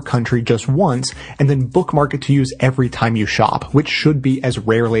serves your country just once, and then bookmark it to use every time you shop, which should be as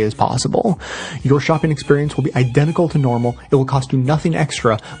rarely as possible. Your shopping experience will be identical to normal. It will cost you nothing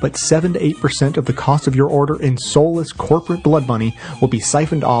extra, but 7 to 8% of the cost of your order in soulless corporate blood money will be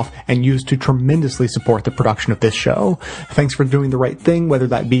siphoned off and used to tremendously support the production of this show. Thanks for doing the right thing, whether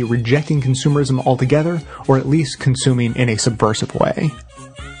that be rejecting consumerism altogether, or at least consuming in a subversive way.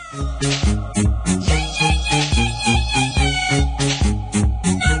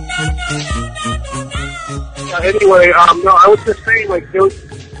 Anyway, no, I was just saying, like, there's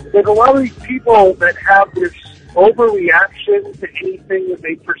a lot of these people that have this overreaction to anything that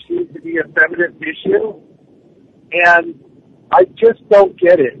they perceive to be a feminist issue, and I just don't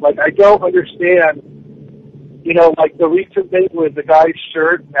get it. Like, I don't understand, you know, like the recent thing with the guy's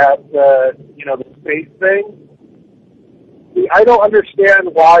shirt at the, you know, the space thing. See, I don't understand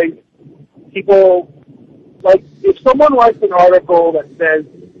why people, like, if someone writes an article that says,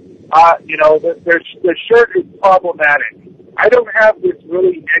 you know, their shirt is problematic, I don't have this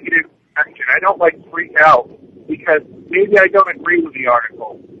really negative reaction. I don't, like, freak out because maybe I don't agree with the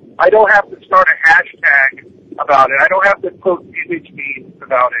article. I don't have to start a hashtag about it. I don't have to post image memes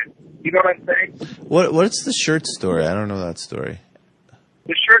about it. You know what I'm saying? What's the shirt story? I don't know that story.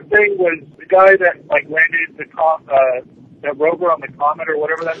 The shirt thing was the guy that, like, landed the rover on the comet or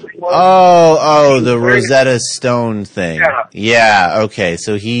whatever that thing was. Oh, the Rosetta Stone thing. Yeah. Yeah, okay.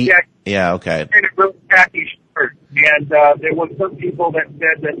 So yeah, okay. And a real tacky shirt. And there was some people that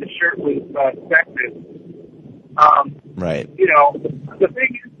said that the shirt was sexist. Right. You know, the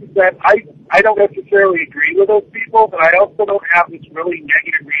thing is that I don't necessarily agree with those people, but I also don't have this really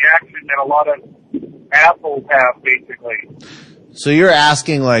negative reaction that a lot of assholes have, basically. So you're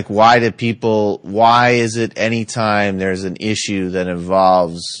asking, like, why is it anytime there's an issue that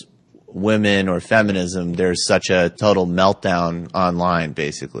involves women or feminism, there's such a total meltdown online,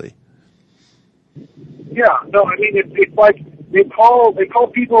 basically? Yeah, no, I mean, it's like they call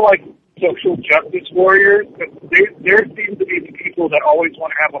people like social justice warriors, but there seem to be the people that always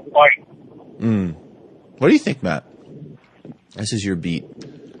want to have a fight. What do you think, Matt? This is your beat.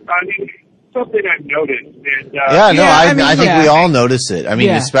 I mean, something I've noticed. And, I think we all notice it. I mean,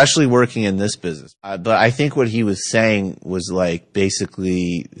 especially working in this business. But I think what he was saying was, like,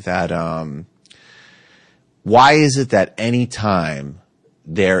 basically that why is it that any time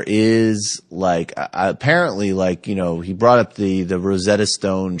there is, like, apparently, like, you know, he brought up the Rosetta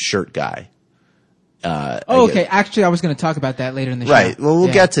Stone shirt guy. Okay. Actually, I was going to talk about that later in the show. Right. Well,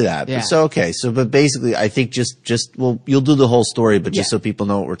 we'll get to that. Yeah. So, okay. So, but basically, I think you'll do the whole story, but just so people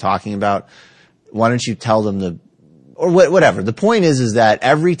know what we're talking about, why don't you tell them whatever. The point is that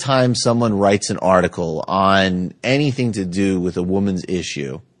every time someone writes an article on anything to do with a woman's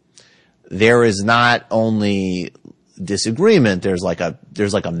issue, there is not only disagreement, there's like a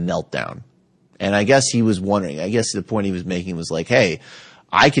meltdown. And I guess he was wondering, the point he was making was like, hey,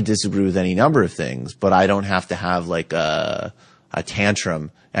 I could disagree with any number of things, but I don't have to have, like, a tantrum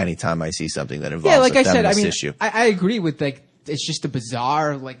anytime I see something that involves a feminist issue. I agree with, like, it's just a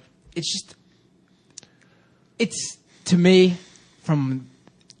bizarre, like, it's to me, from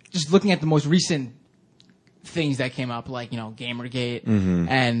just looking at the most recent things that came up, like, you know, Gamergate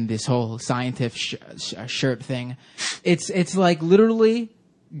and this whole scientific shirt thing, it's like literally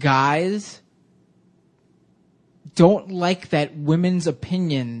guys don't like that women's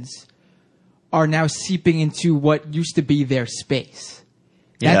opinions are now seeping into what used to be their space.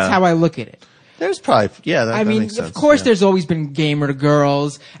 That's how I look at it. There's probably, that makes sense. Of course there's always been gamer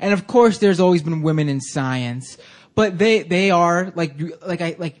girls, and of course there's always been women in science, but they are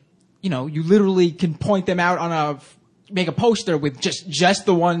you literally can point them out on make a poster with just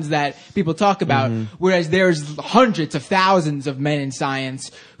the ones that people talk about, whereas there's hundreds of thousands of men in science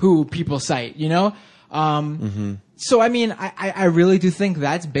who people cite, So, I mean, I really do think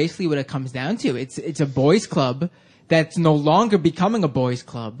that's basically what it comes down to. It's a boys' club that's no longer becoming a boys'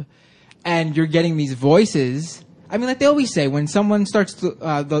 club, and you're getting these voices. I mean, like they always say, when someone starts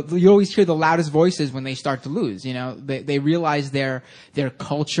to, you always hear the loudest voices when they start to lose. They realize their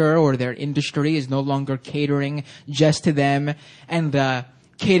culture or their industry is no longer catering just to them and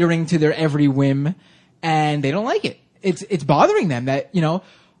catering to their every whim, and they don't like it. It's bothering them that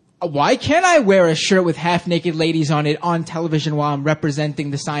why can't I wear a shirt with half naked ladies on it on television while I'm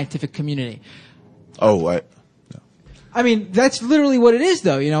representing the scientific community? Oh, what? No. I mean, that's literally what it is,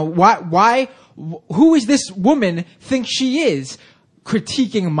 though. Why? Who is this woman think she is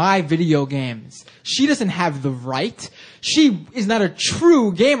critiquing my video games? She doesn't have the right. She is not a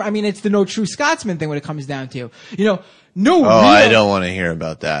true gamer. I mean, it's the no true Scotsman thing when it comes down to, no. I don't want to hear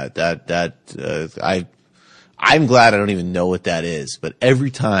about that. I'm glad I don't even know what that is, but every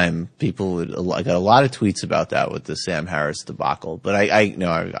time I got a lot of tweets about that with the Sam Harris debacle, but I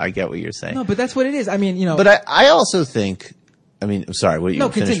get what you're saying. No, but that's what it is. I mean, But I also think, I'm sorry, what you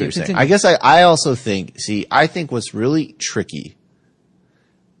finish what you're saying. I guess I also think, I think what's really tricky,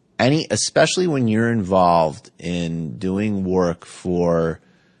 especially when you're involved in doing work for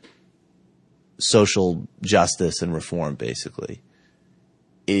social justice and reform, basically,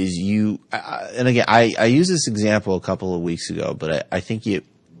 is and again, I used this example a couple of weeks ago, but I think it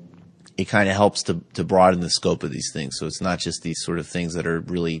kind of helps to broaden the scope of these things. So it's not just these sort of things that are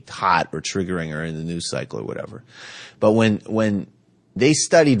really hot or triggering or in the news cycle or whatever. But when they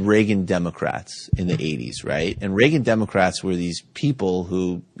studied Reagan Democrats in the 80s, right? And Reagan Democrats were these people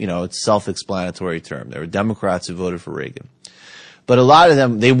who, it's self-explanatory term. They were Democrats who voted for Reagan. But a lot of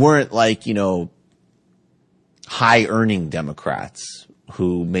them, they weren't like, high earning Democrats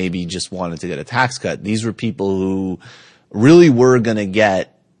who maybe just wanted to get a tax cut. These were people who really were going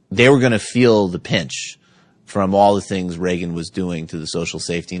to feel the pinch from all the things Reagan was doing to the social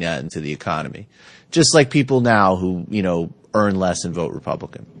safety net and to the economy. Just like people now who, earn less and vote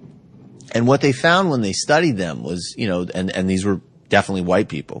Republican. And what they found when they studied them was, and these were definitely white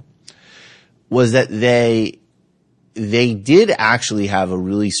people, was that they did actually have a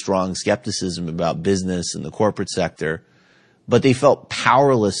really strong skepticism about business and the corporate sector, but they felt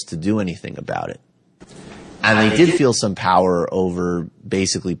powerless to do anything about it. And they did feel some power over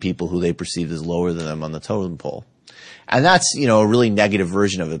basically people who they perceived as lower than them on the totem pole. And that's, a really negative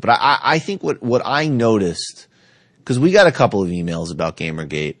version of it. But I think what I noticed, because we got a couple of emails about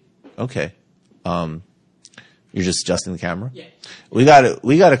Gamergate. Okay. You're just adjusting the camera? Yeah. We got a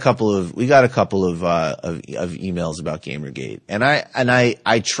couple of emails about Gamergate. And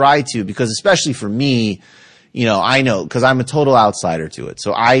I try to, because especially for me, I know, because I'm a total outsider to it.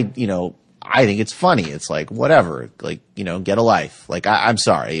 So I think it's funny. It's like, whatever, like, get a life. Like, I'm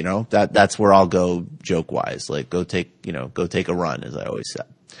sorry, that's where I'll go joke wise. Like, go take a run, as I always said.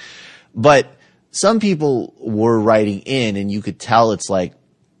 But some people were writing in and you could tell it's like,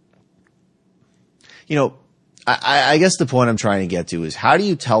 I guess the point I'm trying to get to is, how do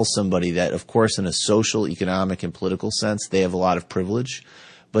you tell somebody that, of course, in a social, economic, and political sense, they have a lot of privilege,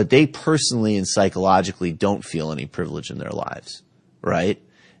 but they personally and psychologically don't feel any privilege in their lives, right?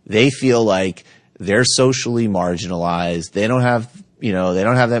 They feel like they're socially marginalized. They don't have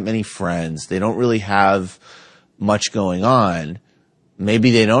that many friends. They don't really have much going on.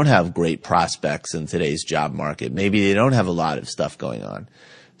 Maybe they don't have great prospects in today's job market. Maybe they don't have a lot of stuff going on.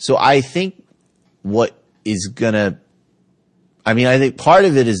 So I think I think part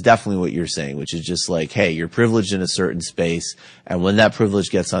of it is definitely what you're saying, which is just like, hey, you're privileged in a certain space, and when that privilege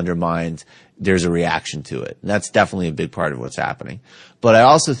gets undermined, there's a reaction to it. And that's definitely a big part of what's happening. But I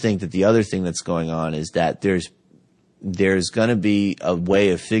also think that the other thing that's going on is that there's going to be a way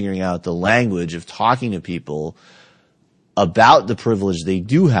of figuring out the language of talking to people about the privilege they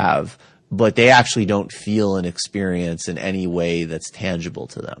do have, but they actually don't feel and experience in any way that's tangible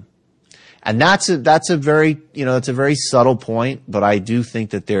to them. And that's a very subtle point, but I do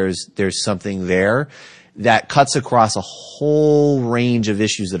think that there's something there that cuts across a whole range of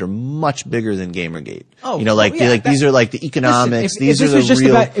issues that are much bigger than Gamergate. These are like the economics.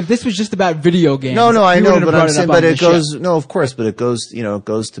 If this was just about video games. No, I know, but I'm saying, but it goes, no, of course, but it goes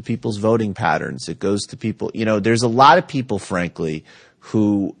to people's voting patterns. It goes to people, there's a lot of people, frankly,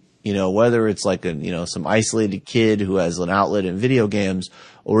 who, whether it's like some isolated kid who has an outlet in video games,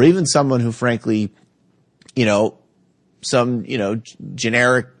 or even someone who, frankly,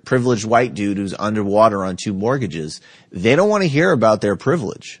 generic privileged white dude who's underwater on 2 mortgages. They don't want to hear about their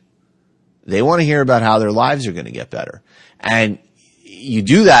privilege. They want to hear about how their lives are going to get better. And you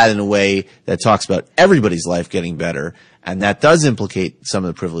do that in a way that talks about everybody's life getting better, and that does implicate some of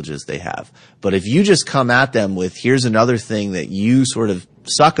the privileges they have. But if you just come at them with, here's another thing that you sort of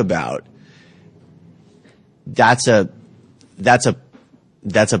suck about, that's a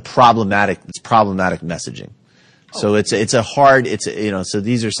problematic messaging. So so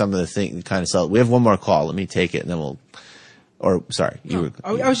these are some of the things kind of sell. We have one more call. Let me take it and then I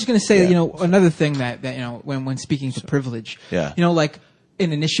was just going to say, another thing that when speaking to privilege, like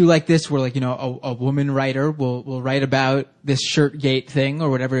in an issue like this where like, a woman writer will write about this Shirtgate thing or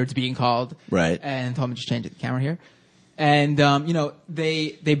whatever it's being called. Right. And let me just change the camera here. And,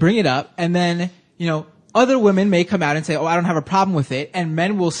 they bring it up and then, other women may come out and say, "Oh, I don't have a problem with it," and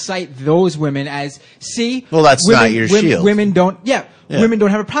men will cite those women as, "See, well, that's not your shield. Women don't have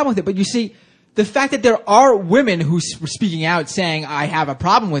a problem with it." But you see, the fact that there are women who are speaking out saying, "I have a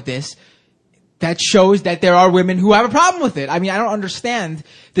problem with this," that shows that there are women who have a problem with it. I mean, I don't understand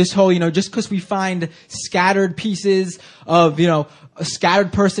this whole, just because we find scattered pieces of, a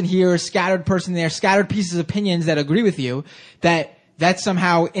scattered person here, a scattered person there, scattered pieces of opinions that agree with you, that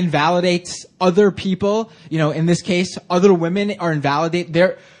somehow invalidates other people. In this case, other women are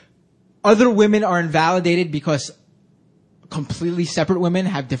invalidated. Other women are invalidated because completely separate women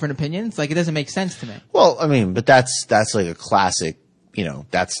have different opinions. Like, it doesn't make sense to me. Well, I mean, but that's like a classic,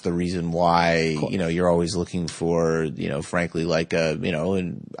 that's the reason why, you're always looking for, frankly, like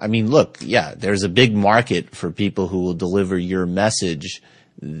and I mean, look, there's a big market for people who will deliver your message.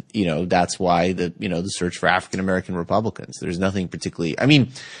 That's why the search for African American Republicans. There's nothing particularly, I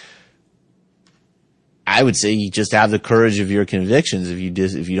mean, I would say you just have the courage of your convictions. If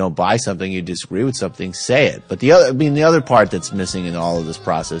you don't buy something, you disagree with something, say it. But the other part that's missing in all of this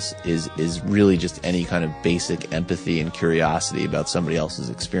process is really just any kind of basic empathy and curiosity about somebody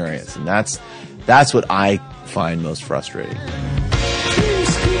else's experience. And that's what I find most frustrating.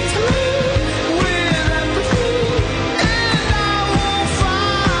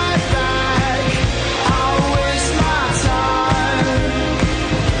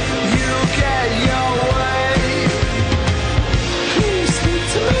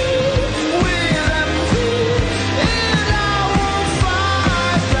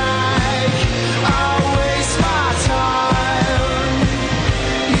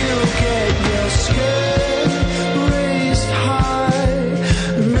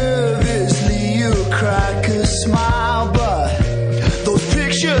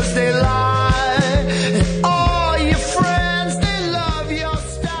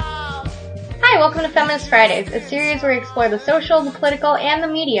 Welcome to Feminist Fridays, a series where we explore the social, the political, and the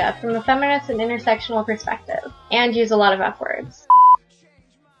media from a feminist and intersectional perspective, and use a lot of F words.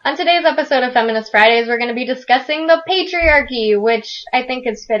 On today's episode of Feminist Fridays, we're going to be discussing the patriarchy, which I think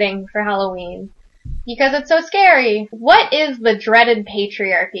is fitting for Halloween. Because it's so scary. What is the dreaded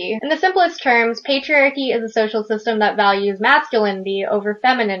patriarchy? In the simplest terms, patriarchy is a social system that values masculinity over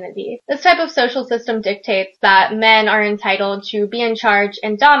femininity. This type of social system dictates that men are entitled to be in charge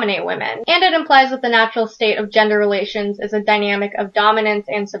and dominate women, and it implies that the natural state of gender relations is a dynamic of dominance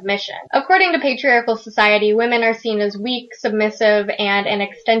and submission. According to patriarchal society, women are seen as weak, submissive, and an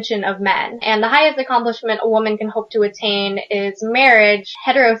extension of men, and the highest accomplishment a woman can hope to attain is marriage,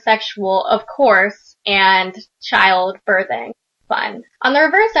 heterosexual, of course, and child birthing. Fun. On the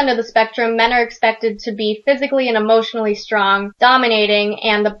reverse end of the spectrum, men are expected to be physically and emotionally strong, dominating,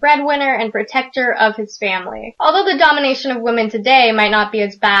 and the breadwinner and protector of his family. Although the domination of women today might not be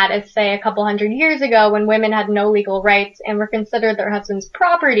as bad as, say, a couple hundred years ago when women had no legal rights and were considered their husband's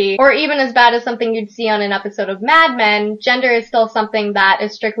property, or even as bad as something you'd see on an episode of Mad Men, gender is still something that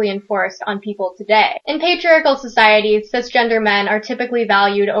is strictly enforced on people today. In patriarchal societies, cisgender men are typically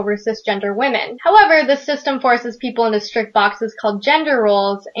valued over cisgender women. However, this system forces people into strict boxes called gender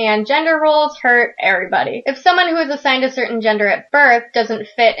roles, and gender roles hurt everybody. If someone who is assigned a certain gender at birth doesn't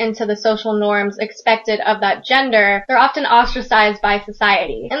fit into the social norms expected of that gender, they're often ostracized by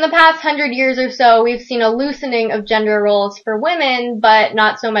society. In the past 100 years or so, we've seen a loosening of gender roles for women, but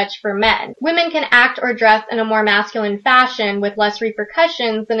not so much for men. Women can act or dress in a more masculine fashion with less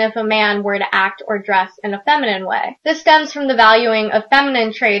repercussions than if a man were to act or dress in a feminine way. This stems from the valuing of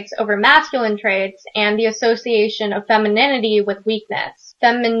feminine traits over masculine traits and the association of femininity with weakness.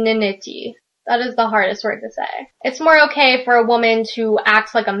 Femininity. That is the hardest word to say. It's more okay for a woman to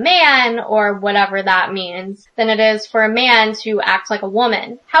act like a man, or whatever that means, than it is for a man to act like a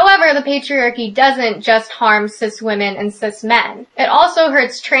woman. However, the patriarchy doesn't just harm cis women and cis men. It also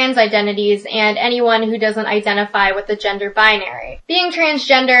hurts trans identities and anyone who doesn't identify with the gender binary. Being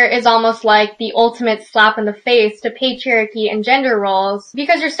transgender is almost like the ultimate slap in the face to patriarchy and gender roles,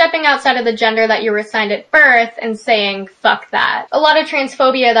 because you're stepping outside of the gender that you were assigned at birth and saying, fuck that. A lot of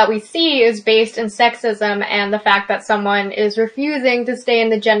transphobia that we see is based in sexism and the fact that someone is refusing to stay in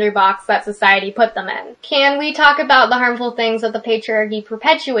the gender box that society put them in. Can we talk about the harmful things that the patriarchy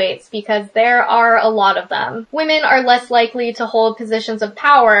perpetuates? Because there are a lot of them. Women are less likely to hold positions of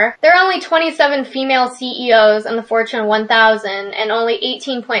power. There are only 27 female CEOs in the Fortune 1000, and only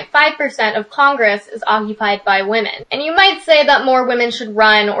 18.5% of Congress is occupied by women. And you might say that more women should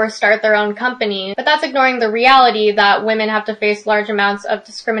run or start their own company, but that's ignoring the reality that women have to face large amounts of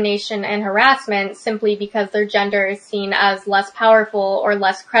discrimination and harassment simply because their gender is seen as less powerful or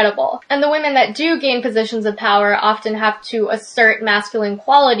less credible. And the women that do gain positions of power often have to assert masculine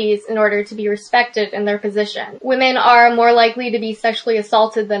qualities in order to be respected in their position. Women are more likely to be sexually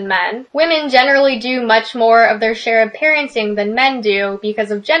assaulted than men. Women generally do much more of their share of parenting than men do because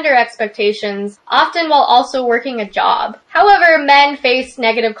of gender expectations, often while also working a job. However, men face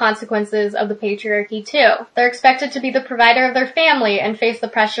negative consequences of the patriarchy too. They're expected to be the provider of their family and face the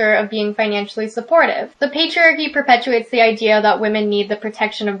pressure of being financially supportive. The patriarchy perpetuates the idea that women need the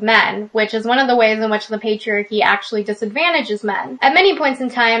protection of men, which is one of the ways in which the patriarchy actually disadvantages men. At many points in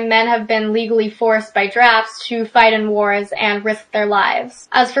time, men have been legally forced by drafts to fight in wars and risk their lives.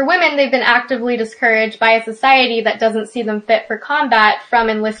 As for women, they've been actively discouraged by a society that doesn't see them fit for combat from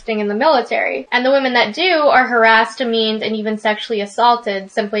enlisting in the military. And the women that do are harassed, demeaned, and even sexually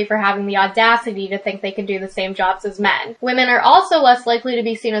assaulted simply for having the audacity to think they can do the same jobs as men. Women are also less likely to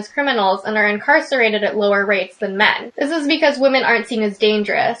be seen as criminals and are incarcerated at lower rates than men. This is because women aren't seen as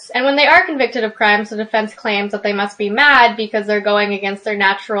dangerous, and when they are convicted of crimes, the defense claims that they must be mad because they're going against their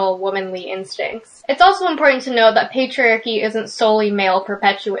natural womanly instincts. It's also important to note that patriarchy isn't solely male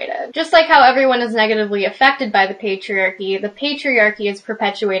perpetuated. Just like how everyone is negatively affected by the patriarchy is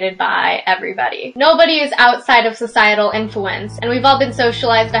perpetuated by everybody. Nobody is outside of societal influence, and we've all been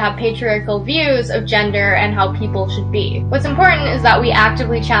socialized to have patriarchal views of gender and how people should be. What's important is that we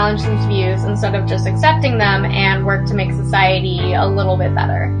actively challenge these views instead of just accepting them and work to make society a little bit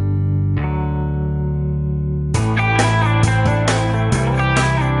better.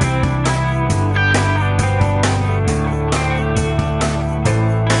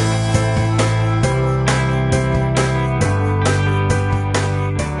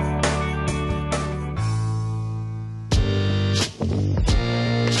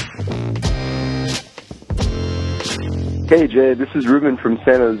 Hey Jay, this is Ruben from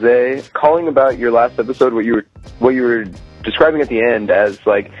San Jose, calling about your last episode, what you were describing at the end as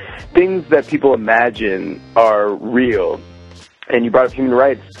like things that people imagine are real, and you brought up human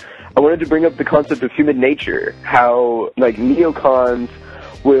rights. I wanted to bring up the concept of human nature, how like neocons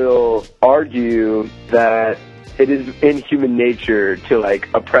will argue that it is in human nature to like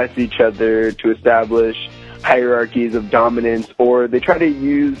oppress each other, to establish hierarchies of dominance, or they try to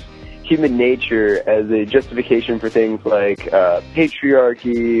use human nature as a justification for things like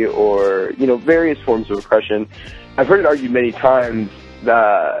patriarchy or, you know, various forms of oppression. I've heard it argued many times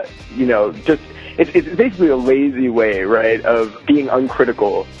that, you know, just it's basically a lazy way, right, of being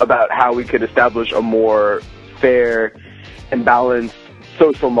uncritical about how we could establish a more fair and balanced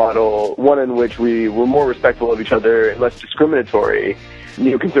social model, one in which we were more respectful of each other and less discriminatory.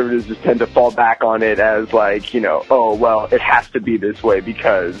 Neoconservatives just tend to fall back on it as like, you know, oh, well, it has to be this way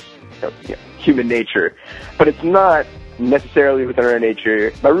because human nature. But it's not necessarily within our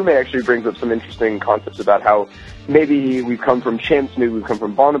nature. My roommate actually brings up some interesting concepts about how maybe we've come from chimps, maybe we've come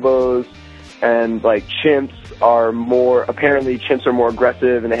from bonobos, and like chimps are more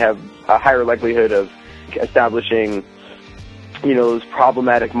aggressive and they have a higher likelihood of establishing, you know, those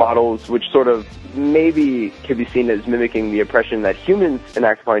problematic models which sort of maybe can be seen as mimicking the oppression that humans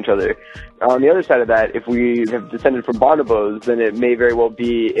enact upon each other. On the other side of that, if we have descended from bonobos, then it may very well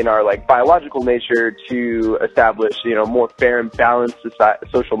be in our like biological nature to establish, you know, more fair and balanced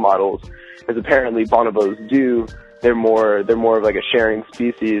social models, as apparently bonobos do. They're more of like a sharing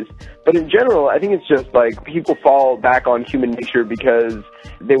species. But in general, I think it's just like people fall back on human nature because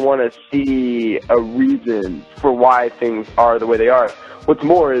they want to see a reason for why things are the way they are. What's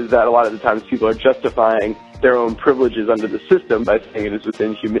more is that a lot of the times people are justifying their own privileges under the system by saying it is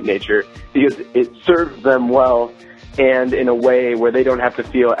within human nature because it serves them well and in a way where they don't have to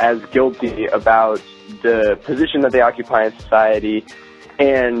feel as guilty about the position that they occupy in society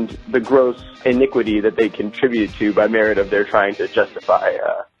and the gross iniquity that they contribute to by merit of their trying to justify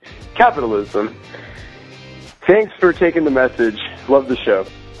capitalism. Thanks for taking the message. Love the show.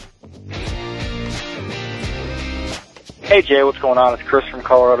 Hey Jay, what's going on? It's Chris from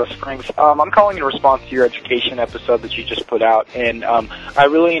Colorado Springs. I'm calling in response to your education episode that you just put out, and I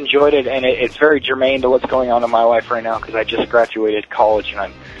really enjoyed it, and it's very germane to what's going on in my life right now because I just graduated college and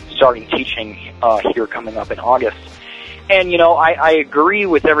I'm starting teaching here coming up in August. And, you know, I agree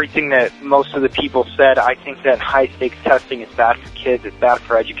with everything that most of the people said. I think that high-stakes testing is bad for kids, it's bad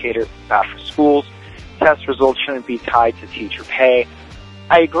for educators, it's bad for schools. Test results shouldn't be tied to teacher pay.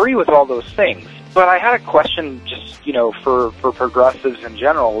 I agree with all those things. But I had a question just, you know, for progressives in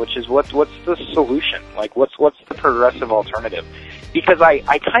general, which is what's the solution? Like, what's the progressive alternative? Because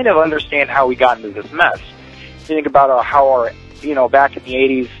I kind of understand how we got into this mess. You think about how our, you know, back in the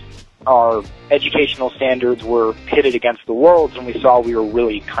 80s, our educational standards were pitted against the world's, and we saw we were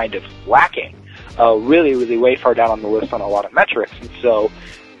really kind of lacking, really way far down on the list on a lot of metrics. And so,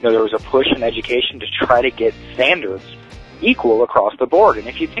 you know, there was a push in education to try to get standards equal across the board. And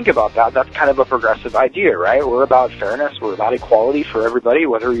if you think about that, that's kind of a progressive idea, right? We're about fairness, we're about equality for everybody,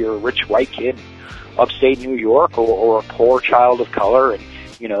 whether you're a rich white kid in upstate New York or a poor child of color in,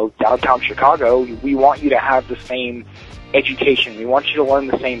 you know, downtown Chicago. We want you to have the same education. We want you to learn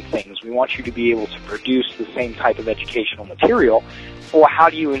the same things. We want you to be able to produce the same type of educational material. Well, how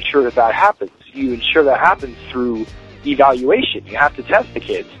do you ensure that that happens? You ensure that happens through evaluation. You have to test the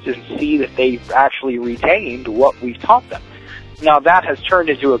kids to see that they've actually retained what we've taught them. Now that has turned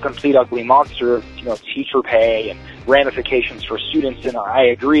into a complete ugly monster of, you know, teacher pay and ramifications for students, and I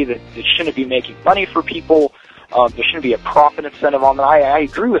agree that it shouldn't be making money for people. There shouldn't be a profit incentive on that. I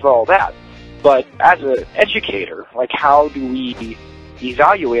agree with all that. But as an educator, like, how do we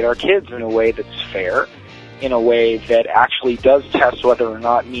evaluate our kids in a way that's fair, in a way that actually does test whether or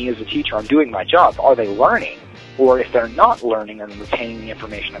not me as a teacher, I'm doing my job? Are they learning? Or if they're not learning and retaining the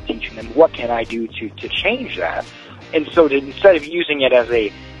information I'm teaching them, what can I do to change that? And so instead of using it as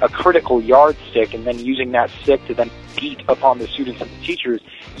a critical yardstick and then using that stick to then beat upon the students and the teachers,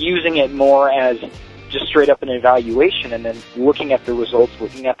 using it more as just straight up an evaluation and then looking at the results,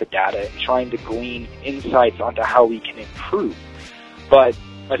 looking at the data, and trying to glean insights onto how we can improve. But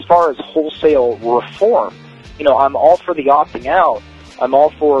as far as wholesale reform, you know, I'm all for the opting out. I'm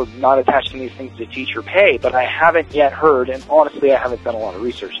all for not attaching these things to teacher pay, but I haven't yet heard, and honestly I haven't done a lot of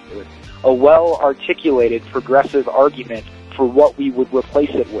research into it, a well-articulated progressive argument for what we would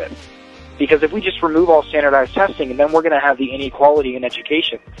replace it with. Because if we just remove all standardized testing, and then we're going to have the inequality in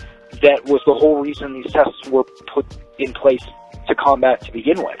education that was the whole reason these tests were put in place to combat to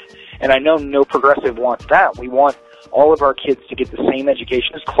begin with. And I know no progressive wants that. We want all of our kids to get the same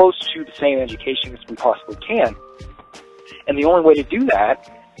education, as close to the same education as we possibly can. And the only way to do that,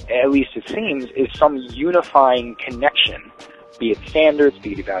 at least it seems, is some unifying connection, be it standards,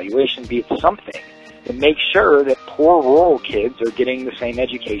 be it evaluation, be it something, to make sure that poor rural kids are getting the same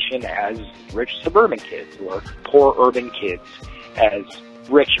education as rich suburban kids, or poor urban kids as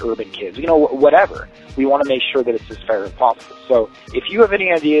rich urban kids, you know, whatever. We want to make sure that it's as fair as possible. So if you have any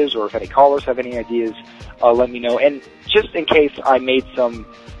ideas, or if any callers have any ideas, let me know. And just in case I made some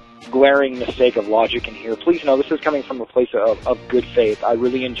glaring mistake of logic in here, please know this is coming from a place of good faith. I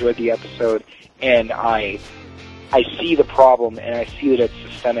really enjoyed the episode, and I see the problem, and I see that it's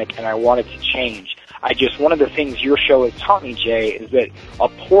systemic, and I want it to change. One of the things your show has taught me, Jay, is that a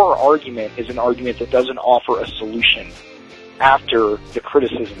poor argument is an argument that doesn't offer a solution after the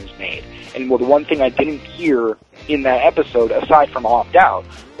criticism is made. And the one thing I didn't hear in that episode, aside from opt out,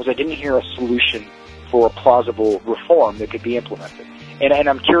 was I didn't hear a solution for a plausible reform that could be implemented. And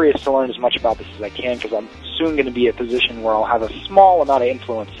I'm curious to learn as much about this as I can, because I'm soon going to be in a position where I'll have a small amount of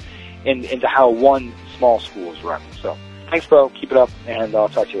influence into how one small school is run. So thanks, Bo. Keep it up, and I'll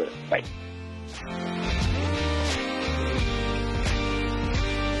talk to you later. Bye.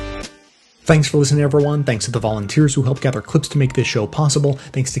 Thanks for listening, everyone. Thanks to the volunteers who helped gather clips to make this show possible.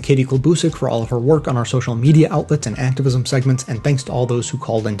 Thanks to Katie Klobusik for all of her work on our social media outlets and activism segments. And thanks to all those who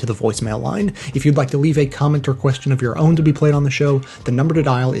called into the voicemail line. If you'd like to leave a comment or question of your own to be played on the show, the number to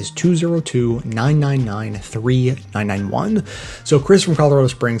dial is 202-999-3991. So Chris from Colorado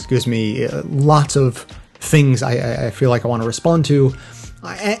Springs gives me lots of things I feel like I want to respond to.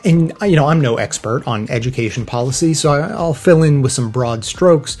 And I'm no expert on education policy, so I'll fill in with some broad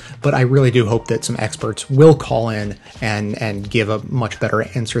strokes, but I really do hope that some experts will call in and give a much better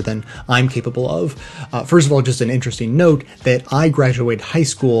answer than I'm capable of. First of all, just an interesting note that I graduated high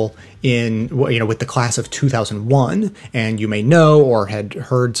school with the class of 2001, and you may know or had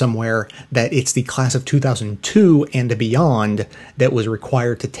heard somewhere that it's the class of 2002 and beyond that was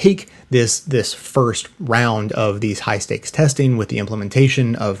required to take this first round of these high stakes testing with the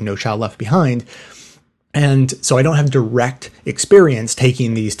implementation of No Child Left Behind. And so I don't have direct experience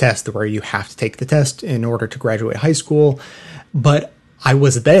taking these tests where you have to take the test in order to graduate high school, but I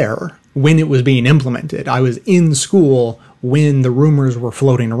was there when it was being implemented. I was in school when the rumors were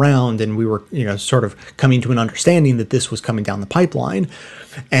floating around and we were, sort of coming to an understanding that this was coming down the pipeline.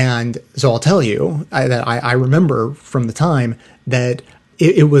 And so I'll tell you that I remember from the time that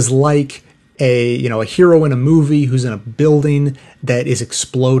it was like a hero in a movie who's in a building that is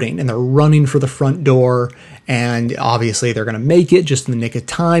exploding and they're running for the front door, and obviously they're going to make it just in the nick of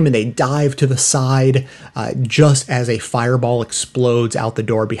time, and they dive to the side just as a fireball explodes out the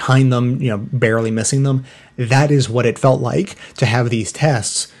door behind them, barely missing them. That is what it felt like to have these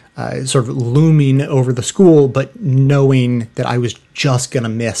tests sort of looming over the school, but knowing that I was just going to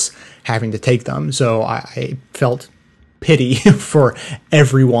miss having to take them. So I felt pity for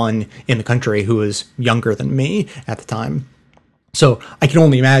everyone in the country who was younger than me at the time. So I can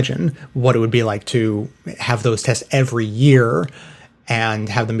only imagine what it would be like to have those tests every year and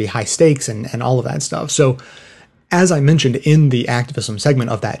have them be high stakes and all of that stuff. So as I mentioned in the activism segment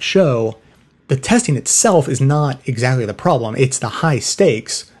of that show, the testing itself is not exactly the problem. It's the high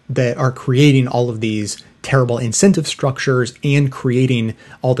stakes that are creating all of these terrible incentive structures and creating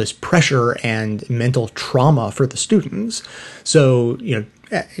all this pressure and mental trauma for the students. So,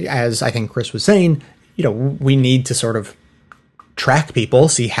 as I think Chris was saying, we need to sort of track people,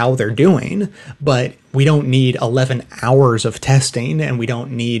 see how they're doing, but we don't need 11 hours of testing, and we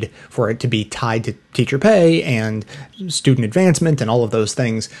don't need for it to be tied to teacher pay and student advancement and all of those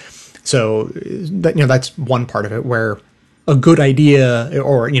things. So that's one part of it where a good idea,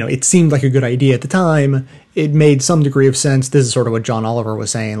 or, it seemed like a good idea at the time. It made some degree of sense. This is sort of what John Oliver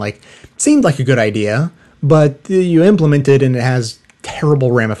was saying, it seemed like a good idea, but you implement it and it has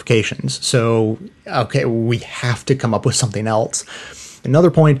terrible ramifications. So, okay, we have to come up with something else.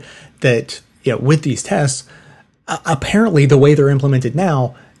 Another point that, with these tests, apparently the way they're implemented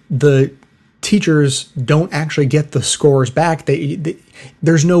now, the teachers don't actually get the scores back.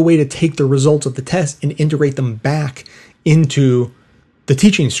 There's no way to take the results of the test and integrate them back into the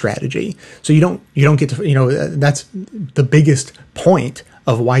teaching strategy. So you don't get to, that's the biggest point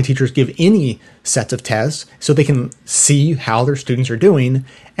of why teachers give any sets of tests, so they can see how their students are doing.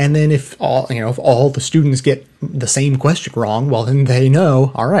 And then if all the students get the same question wrong, well, then they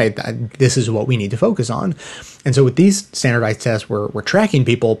know, all right, this is what we need to focus on. And so with these standardized tests, we're tracking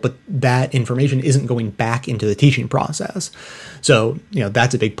people, but that information isn't going back into the teaching process. So,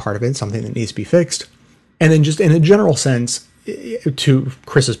 that's a big part of it, something that needs to be fixed. And then just in a general sense, to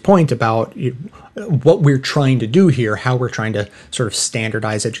Chris's point about what we're trying to do here, how we're trying to sort of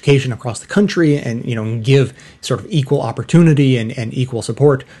standardize education across the country and give sort of equal opportunity and equal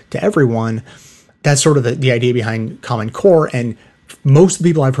support to everyone, that's sort of the idea behind Common Core. And most of the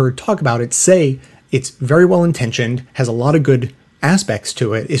people I've heard talk about it say it's very well intentioned, has a lot of good aspects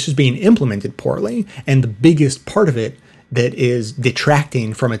to it. It's just being implemented poorly. And the biggest part of it that is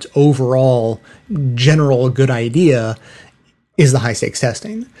detracting from its overall general good idea is the high stakes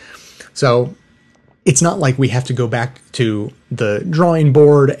testing. So it's not like we have to go back to the drawing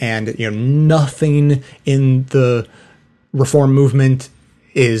board and nothing in the reform movement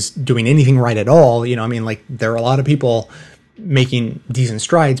is doing anything right at all. There are a lot of people making decent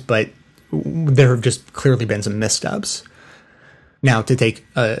strides, but there have just clearly been some missteps. Now, to take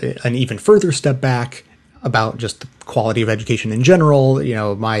an even further step back about just the quality of education in general,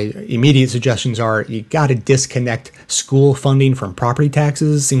 my immediate suggestions are you got to disconnect school funding from property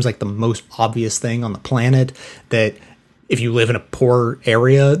taxes. Seems like the most obvious thing on the planet, that if you live in a poor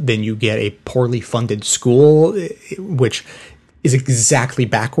area, then you get a poorly funded school, which is exactly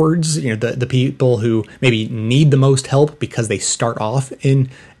backwards. The people who maybe need the most help because they start off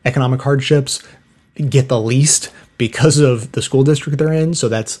in economic hardships get the least because of the school district they're in. So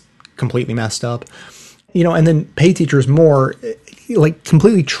that's completely messed up. And then pay teachers more,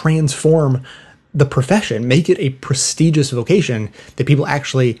 completely transform the profession, make it a prestigious vocation that people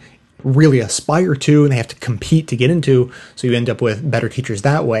actually really aspire to and they have to compete to get into. So you end up with better teachers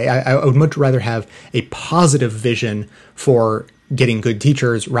that way. I would much rather have a positive vision for getting good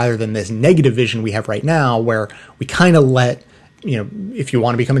teachers rather than this negative vision we have right now, where we kind of let if you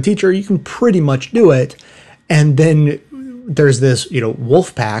want to become a teacher, you can pretty much do it. And then there's this,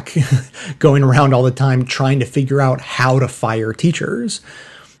 wolf pack going around all the time trying to figure out how to fire teachers.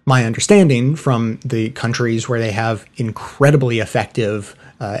 My understanding from the countries where they have incredibly effective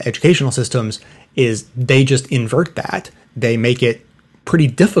educational systems is they just invert that. They make it pretty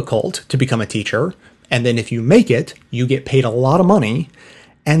difficult to become a teacher. And then if you make it, you get paid a lot of money.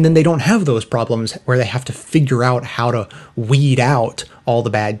 And then they don't have those problems where they have to figure out how to weed out all the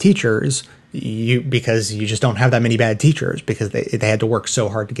bad teachers because you just don't have that many bad teachers because they had to work so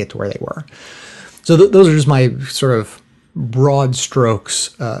hard to get to where they were. So those are just my sort of broad strokes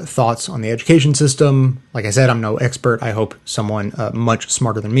thoughts on the education system. Like I said, I'm no expert. I hope someone much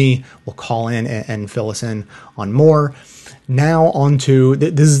smarter than me will call in and fill us in on more. Now on to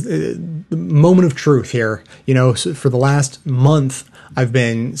this is the moment of truth here. So for the last month, I've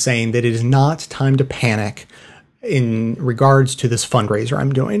been saying that it is not time to panic in regards to this fundraiser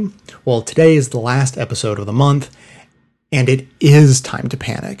I'm doing. Well, today is the last episode of the month, and it is time to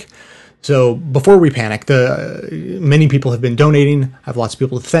panic. So before we panic, many people have been donating. I have lots of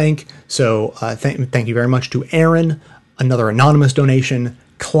people to thank. So thank you very much to Aaron, another anonymous donation,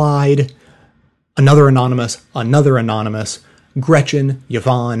 Clyde, another anonymous, Gretchen,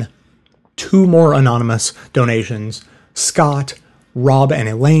 Yvonne, 2 more anonymous donations, Scott, Rob and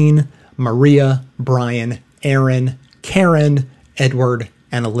Elaine, Maria, Brian, Aaron, Karen, Edward,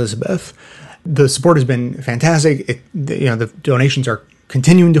 and Elizabeth. The support has been fantastic. The donations are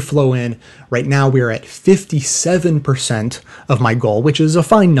continuing to flow in. Right now we are at 57% of my goal, which is a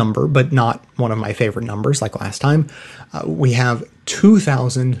fine number, but not one of my favorite numbers like last time. We have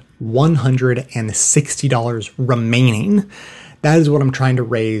 $2,160 remaining. That is what I'm trying to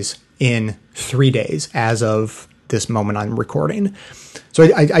raise in 3 days as of this moment I'm recording. So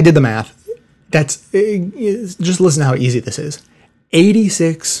I did the math. Just listen to how easy this is.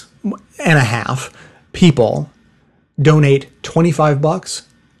 86 and a half people donate $25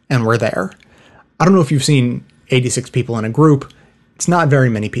 and we're there. I don't know if you've seen 86 people in a group. It's not very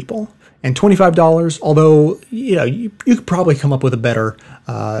many people. And $25, although, you could probably come up with a better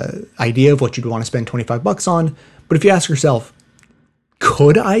idea of what you'd want to spend $25 on. But if you ask yourself,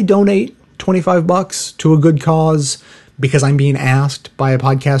 could I donate $25 to a good cause because I'm being asked by a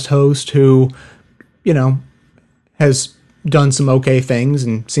podcast host who, has done some okay things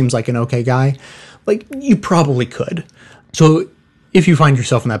and seems like an okay guy? Like, you probably could. So if you find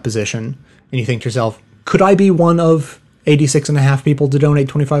yourself in that position and you think to yourself, could I be one of 86 and a half people to donate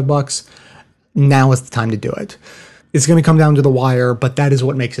 $25? Now is the time to do it. It's going to come down to the wire, but that is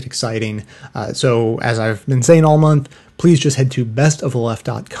what makes it exciting. So as I've been saying all month, please just head to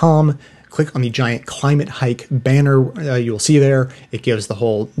bestoftheleft.com. Click on the giant climate hike banner you'll see there. It gives the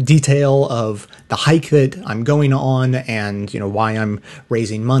whole detail of the hike that I'm going on and, why I'm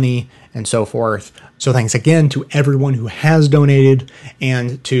raising money and so forth. So thanks again to everyone who has donated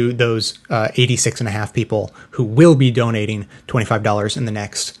and to those 86 and a half people who will be donating $25 in the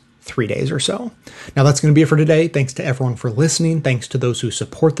next 3 days or so. Now that's going to be it for today. Thanks to everyone for listening. Thanks to those who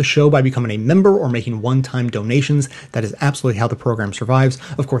support the show by becoming a member or making one-time donations. That is absolutely how the program survives.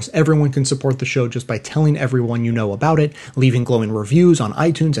 Of course, everyone can support the show just by telling everyone you know about it, leaving glowing reviews on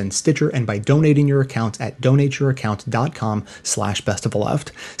iTunes and Stitcher, and by donating your accounts at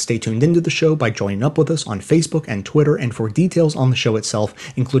donateyouraccount.com/bestoftheleft. Stay tuned into the show by joining up with us on Facebook and Twitter, and for details on the show itself,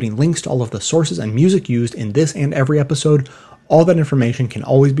 including links to all of the sources and music used in this and every episode, all that information can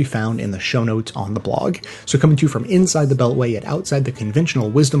always be found in the show notes on the blog. So coming to you from inside the Beltway yet outside the conventional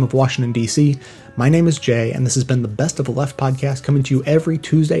wisdom of Washington, D.C., my name is Jay, and this has been the Best of the Left podcast, coming to you every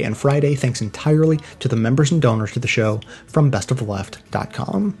Tuesday and Friday, thanks entirely to the members and donors to the show from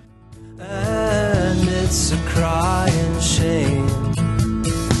bestoftheleft.com. And it's a crying shame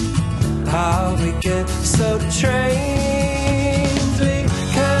how we get so trained. We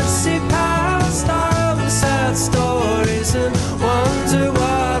can't see past our own sad stories and wonder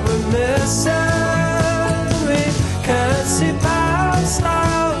what we're missing. We can't see past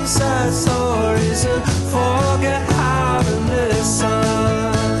our own sad stories and forget how to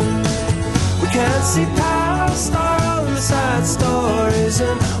listen. We can't see past our own sad stories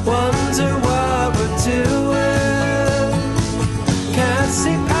and